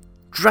guess.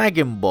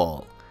 Dragon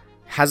Ball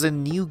has a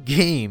new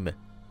game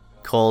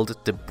called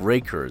The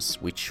Breakers,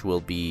 which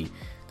will be,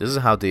 this is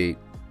how they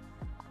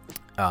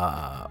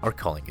are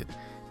calling it,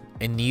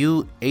 a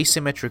new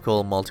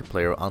asymmetrical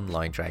multiplayer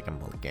online Dragon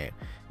Ball game.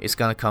 It's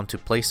gonna come to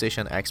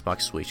PlayStation,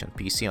 Xbox, Switch, and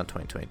PC on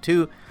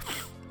 2022.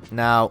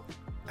 Now,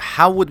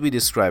 how would we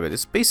describe it?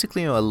 It's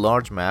basically a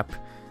large map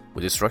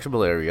with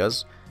destructible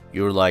areas.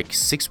 You're like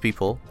 6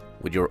 people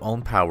with your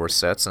own power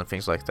sets and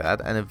things like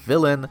that, and a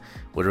villain,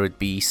 whether it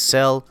be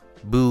Cell,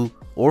 Boo,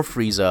 or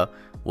Frieza,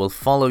 will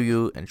follow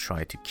you and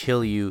try to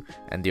kill you,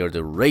 and they are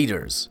the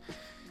Raiders.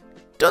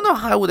 Don't know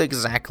how I would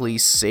exactly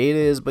say it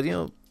is, but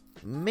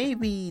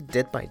maybe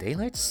Dead by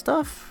Daylight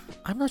stuff?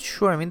 I'm not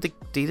sure. I mean, they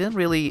didn't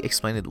really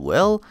explain it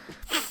well.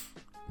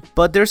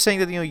 But they're saying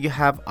that, you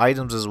have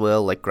items as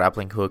well, like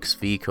grappling hooks,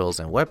 vehicles,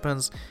 and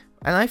weapons.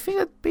 And I think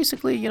that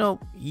basically,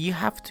 you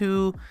have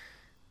to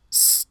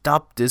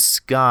stop this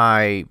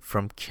guy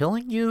from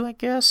killing you, I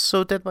guess.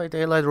 So Dead by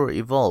Daylight or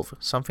Evolve,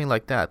 something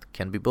like that.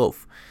 Can be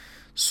both.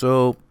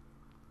 So,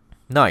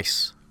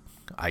 nice,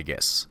 I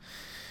guess.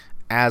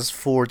 As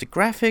for the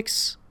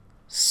graphics,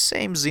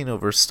 same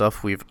Xenoverse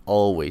stuff we've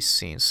always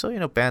seen. So,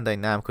 Bandai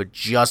Namco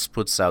just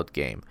puts out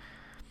game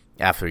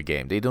after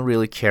game. They don't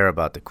really care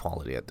about the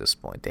quality at this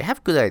point. They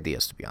have good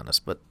ideas, to be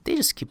honest, but they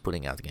just keep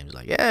putting out games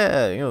like,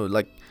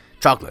 like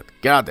chocolate,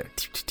 get out there.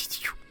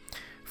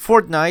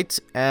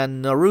 Fortnite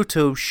and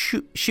Naruto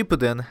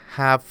Shippuden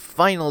have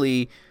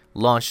finally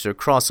launched their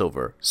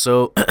crossover.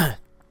 So,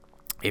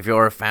 if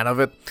you're a fan of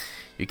it,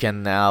 you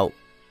can now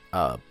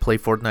play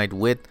Fortnite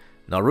with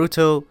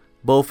Naruto,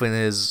 both in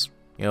his,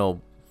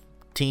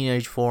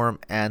 teenage form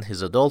and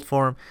his adult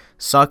form.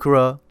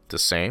 Sakura, the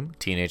same,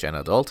 teenage and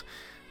adult.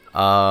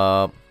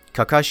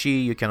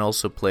 Kakashi, you can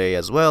also play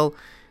as well,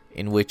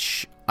 in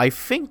which I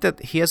think that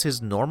he has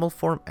his normal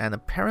form and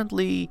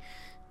apparently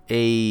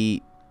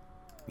a,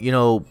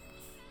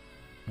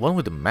 one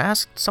with a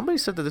mask. Somebody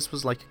said that this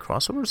was like a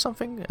crossover or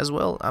something as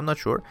well. I'm not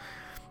sure.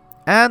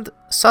 And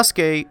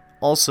Sasuke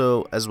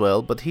also as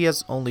well, but he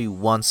has only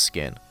one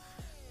skin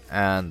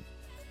and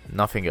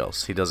nothing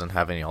else. He doesn't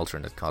have any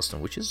alternate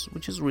costume, which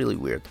is really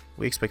weird.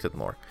 We expected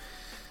more,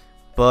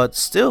 but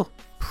still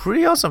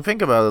pretty awesome.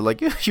 Think about it,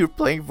 like you're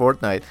playing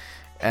Fortnite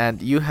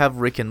and you have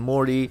Rick and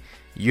Morty,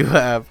 you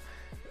have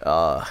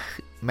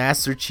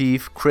Master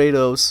Chief,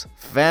 Kratos,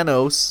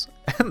 Thanos,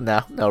 and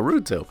now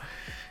Naruto.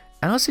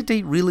 And honestly,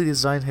 they really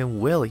designed him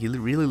well. He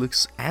really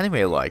looks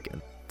anime-like.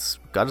 And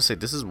gotta say,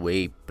 this is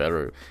way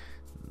better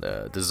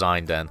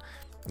design than,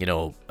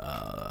 what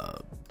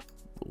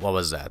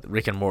was that?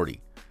 Rick and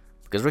Morty.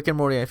 Because Rick and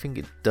Morty, I think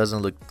it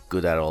doesn't look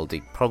good at all. They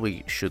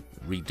probably should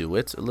redo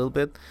it a little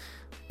bit.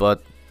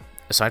 But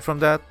aside from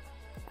that,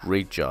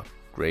 great job,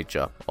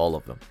 all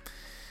of them.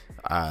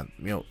 I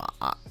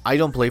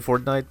don't play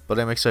Fortnite, but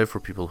I'm excited for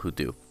people who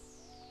do.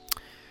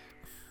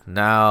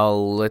 Now,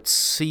 let's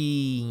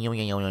see.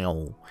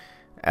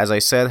 As I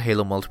said,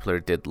 Halo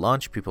multiplayer did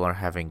launch. People are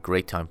having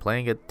great time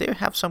playing it. They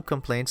have some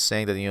complaints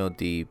saying that,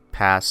 the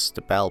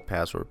Battle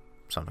Pass or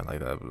something like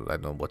that. I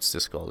don't know what's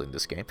this called in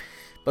this game.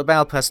 But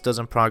Battle Pass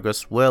doesn't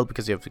progress well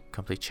because you have to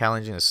complete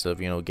challenges instead of,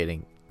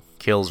 getting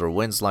kills or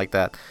wins like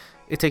that.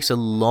 It takes a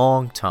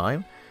long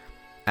time,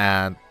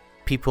 and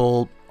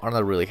people are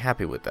not really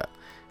happy with that.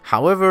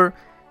 However,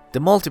 the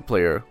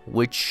multiplayer,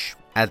 which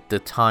at the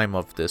time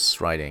of this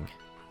writing,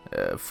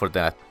 for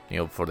that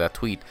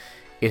tweet,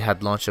 it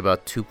had launched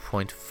about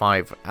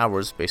 2.5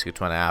 hours, basically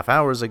 2.5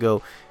 hours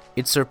ago.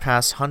 It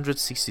surpassed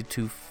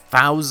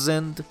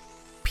 162,000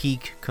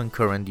 peak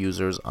concurrent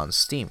users on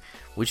Steam,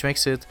 which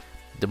makes it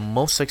the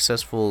most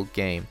successful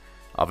game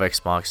of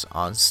Xbox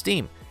on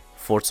Steam.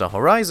 Forza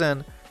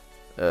Horizon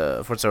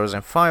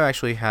 5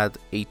 actually had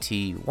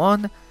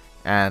 81,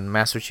 and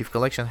Master Chief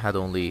Collection had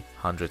only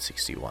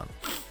 161.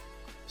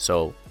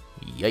 So,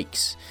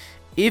 yikes.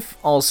 If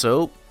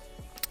also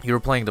you're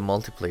playing the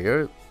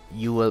multiplayer,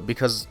 you will,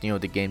 because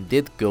the game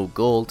did go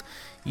gold,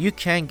 you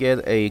can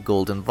get a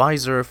golden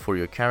visor for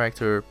your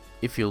character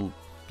if you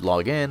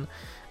log in,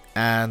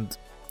 and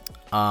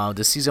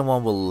the season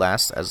 1 will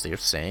last, as they're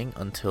saying,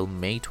 until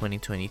May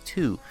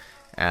 2022,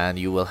 and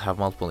you will have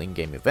multiple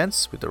in-game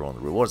events with their own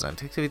rewards and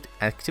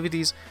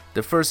activities.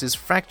 The first is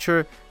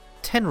Fracture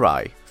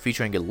Tenrai,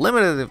 featuring a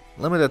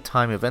limited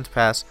time event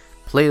pass,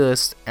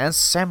 playlist, and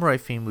samurai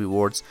theme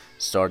rewards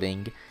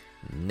starting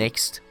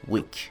next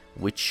week,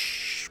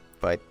 which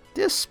by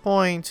this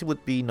point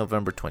would be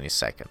November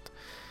 22nd.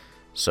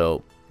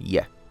 So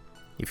yeah,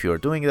 if you are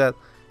doing that,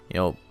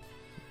 November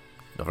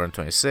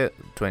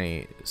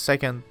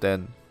 22nd,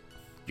 then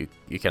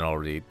you can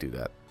already do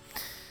that.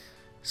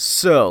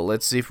 So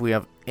let's see if we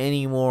have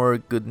any more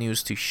good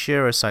news to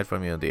share aside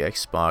from the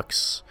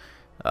Xbox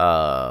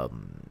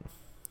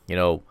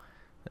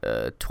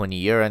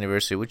 20-year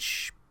anniversary,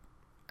 which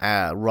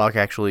Rock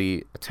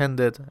actually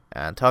attended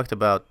and talked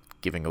about,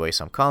 giving away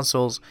some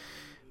consoles.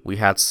 We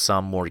had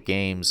some more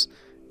games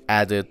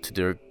added to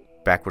their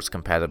backwards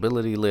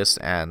compatibility list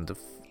and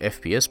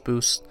FPS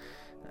boost,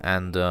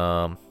 and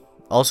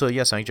also,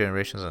 Sonic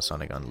Generations and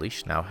Sonic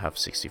Unleashed now have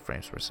 60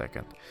 frames per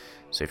second.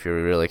 So if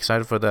you're really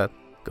excited for that,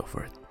 go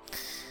for it.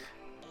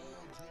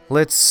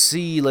 Let's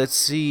see.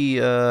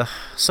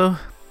 So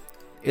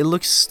it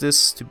looks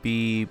this to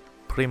be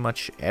pretty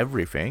much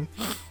everything,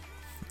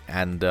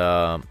 and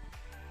it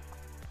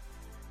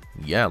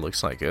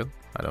looks like it.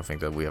 I don't think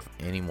that we have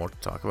any more to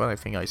talk about. I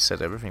think I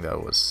said everything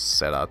that was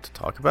set out to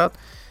talk about,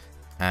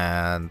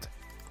 and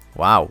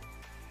wow,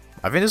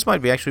 I think this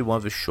might be actually one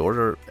of the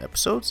shorter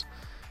episodes,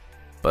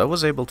 but I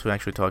was able to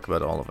actually talk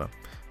about all of them.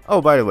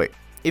 Oh, by the way,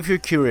 if you're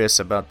curious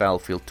about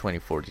Battlefield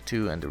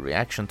 2042 and the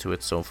reaction to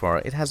it so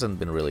far, it hasn't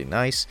been really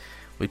nice,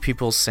 with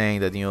people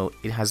saying that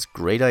it has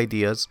great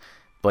ideas,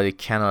 but it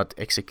cannot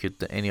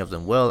execute any of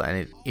them well,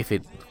 and if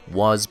it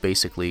was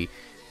basically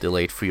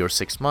delayed 3 or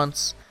 6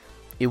 months,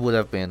 it would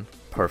have been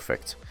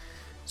perfect.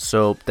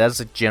 So that's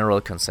a general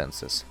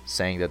consensus,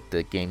 saying that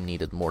the game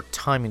needed more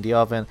time in the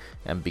oven,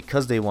 and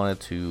because they wanted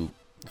to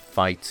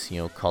fight,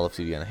 Call of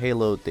Duty and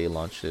Halo, they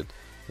launched it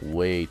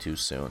way too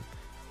soon.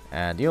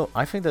 And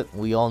I think that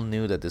we all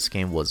knew that this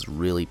game was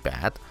really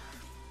bad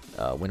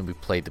when we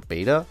played the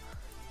beta,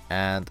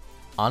 and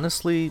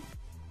honestly,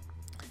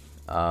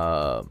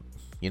 to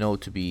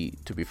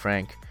be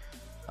frank,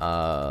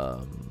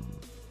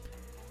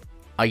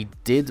 I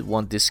did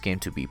want this game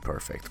to be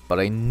perfect, but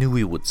I knew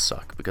it would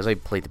suck because I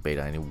played the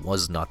beta and it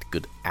was not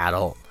good at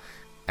all.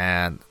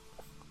 And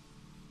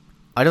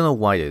I don't know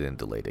why they didn't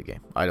delay the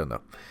game. I don't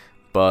know.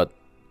 But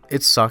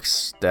it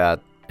sucks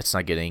that it's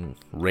not getting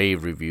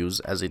rave reviews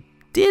as it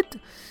did,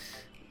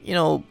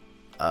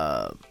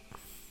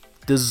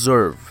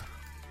 deserve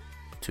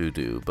to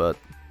do. But,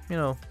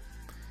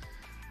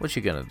 what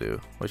you gonna do?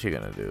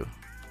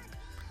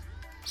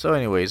 So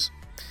anyways,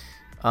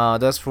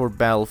 that's for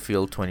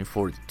Battlefield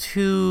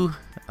 2042.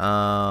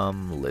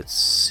 Let's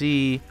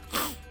see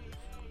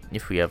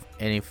if we have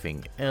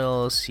anything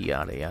else.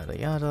 Yada yada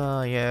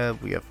yada. Yeah,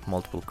 we have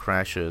multiple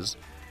crashes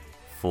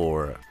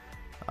for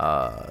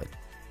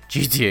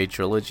GTA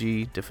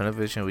Trilogy Definitive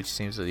Edition, which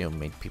seems to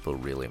make people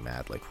really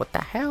mad. Like, what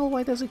the hell?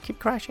 Why does it keep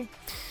crashing?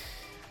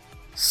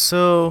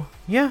 So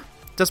yeah,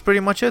 that's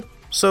pretty much it.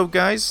 So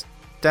guys,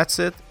 that's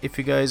it. If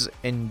you guys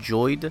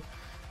enjoyed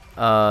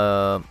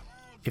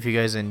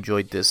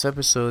this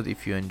episode,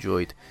 if you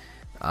enjoyed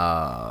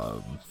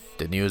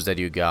the news that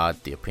you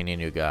got, the opinion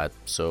you got,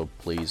 so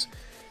please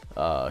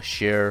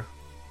share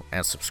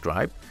and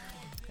subscribe.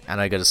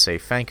 And I gotta say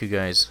thank you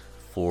guys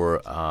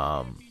for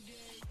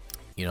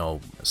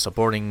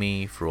supporting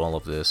me through all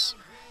of this.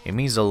 It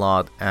means a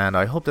lot, and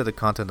I hope that the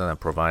content that I'm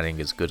providing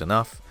is good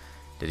enough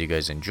that you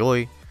guys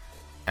enjoy.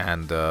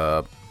 And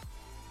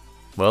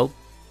well,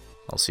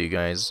 I'll see you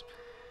guys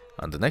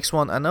on the next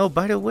one. And oh,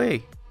 by the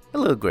way, a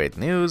little great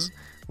news,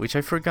 which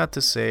I forgot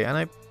to say, and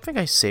I think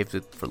I saved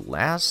it for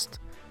last.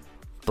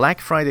 Black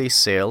Friday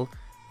sale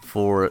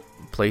for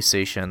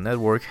PlayStation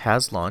Network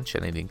has launched,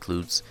 and it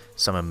includes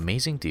some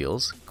amazing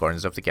deals.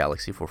 Guardians of the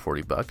Galaxy for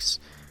 $40,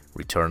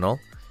 Returnal,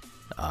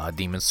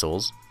 Demon's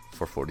Souls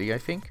for $40, I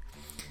think,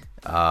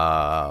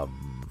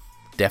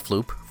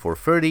 Deathloop for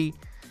 $30,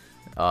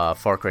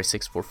 Far Cry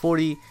 6 for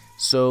 $40.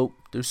 So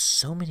there's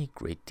so many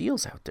great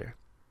deals out there.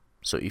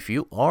 So if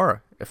you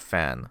are a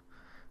fan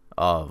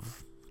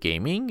of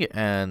gaming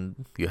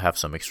and you have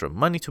some extra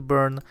money to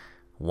burn,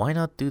 why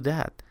not do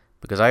that?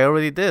 Because I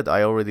already did.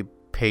 I already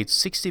paid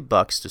 $60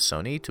 to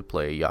Sony to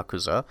play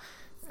Yakuza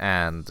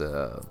and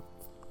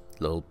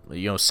little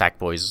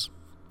Sackboy's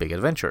Big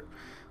Adventure.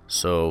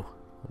 So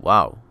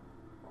wow,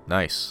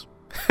 nice.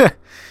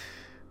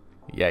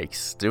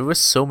 Yikes, there were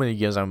so many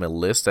games on my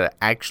list that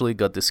actually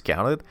got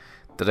discounted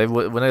that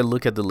when I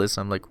look at the list,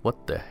 I'm like,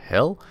 what the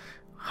hell?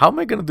 How am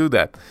I gonna do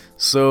that?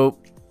 So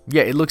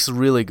yeah, it looks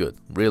really good,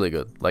 really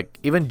good. Like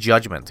even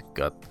Judgment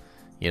got,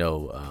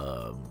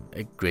 a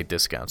great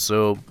discount.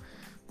 So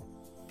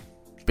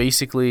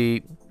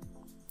basically,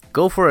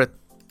 go for it.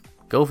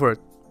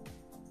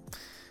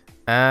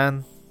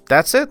 And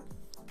that's it,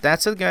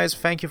 guys.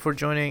 Thank you for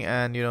joining,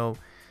 and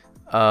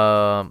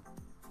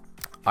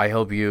I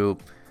hope you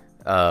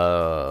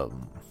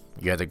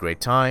had a great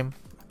time.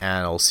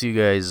 And I'll see you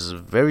guys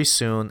very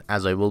soon,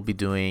 as I will be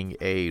doing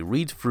a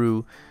read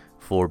through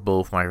for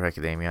both My Hero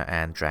Academia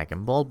and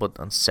Dragon Ball, but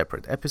on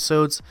separate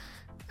episodes.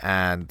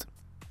 And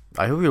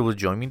I hope you will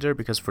join me there,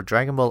 because for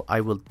Dragon Ball, I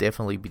will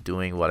definitely be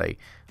doing what I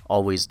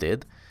always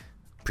did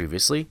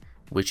previously,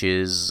 which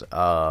is,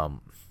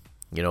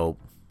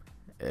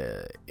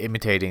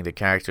 imitating the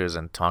characters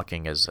and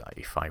talking as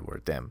if I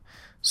were them.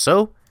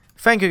 So,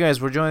 thank you guys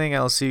for joining.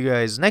 I'll see you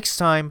guys next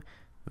time,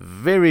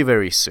 very,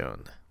 very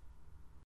soon.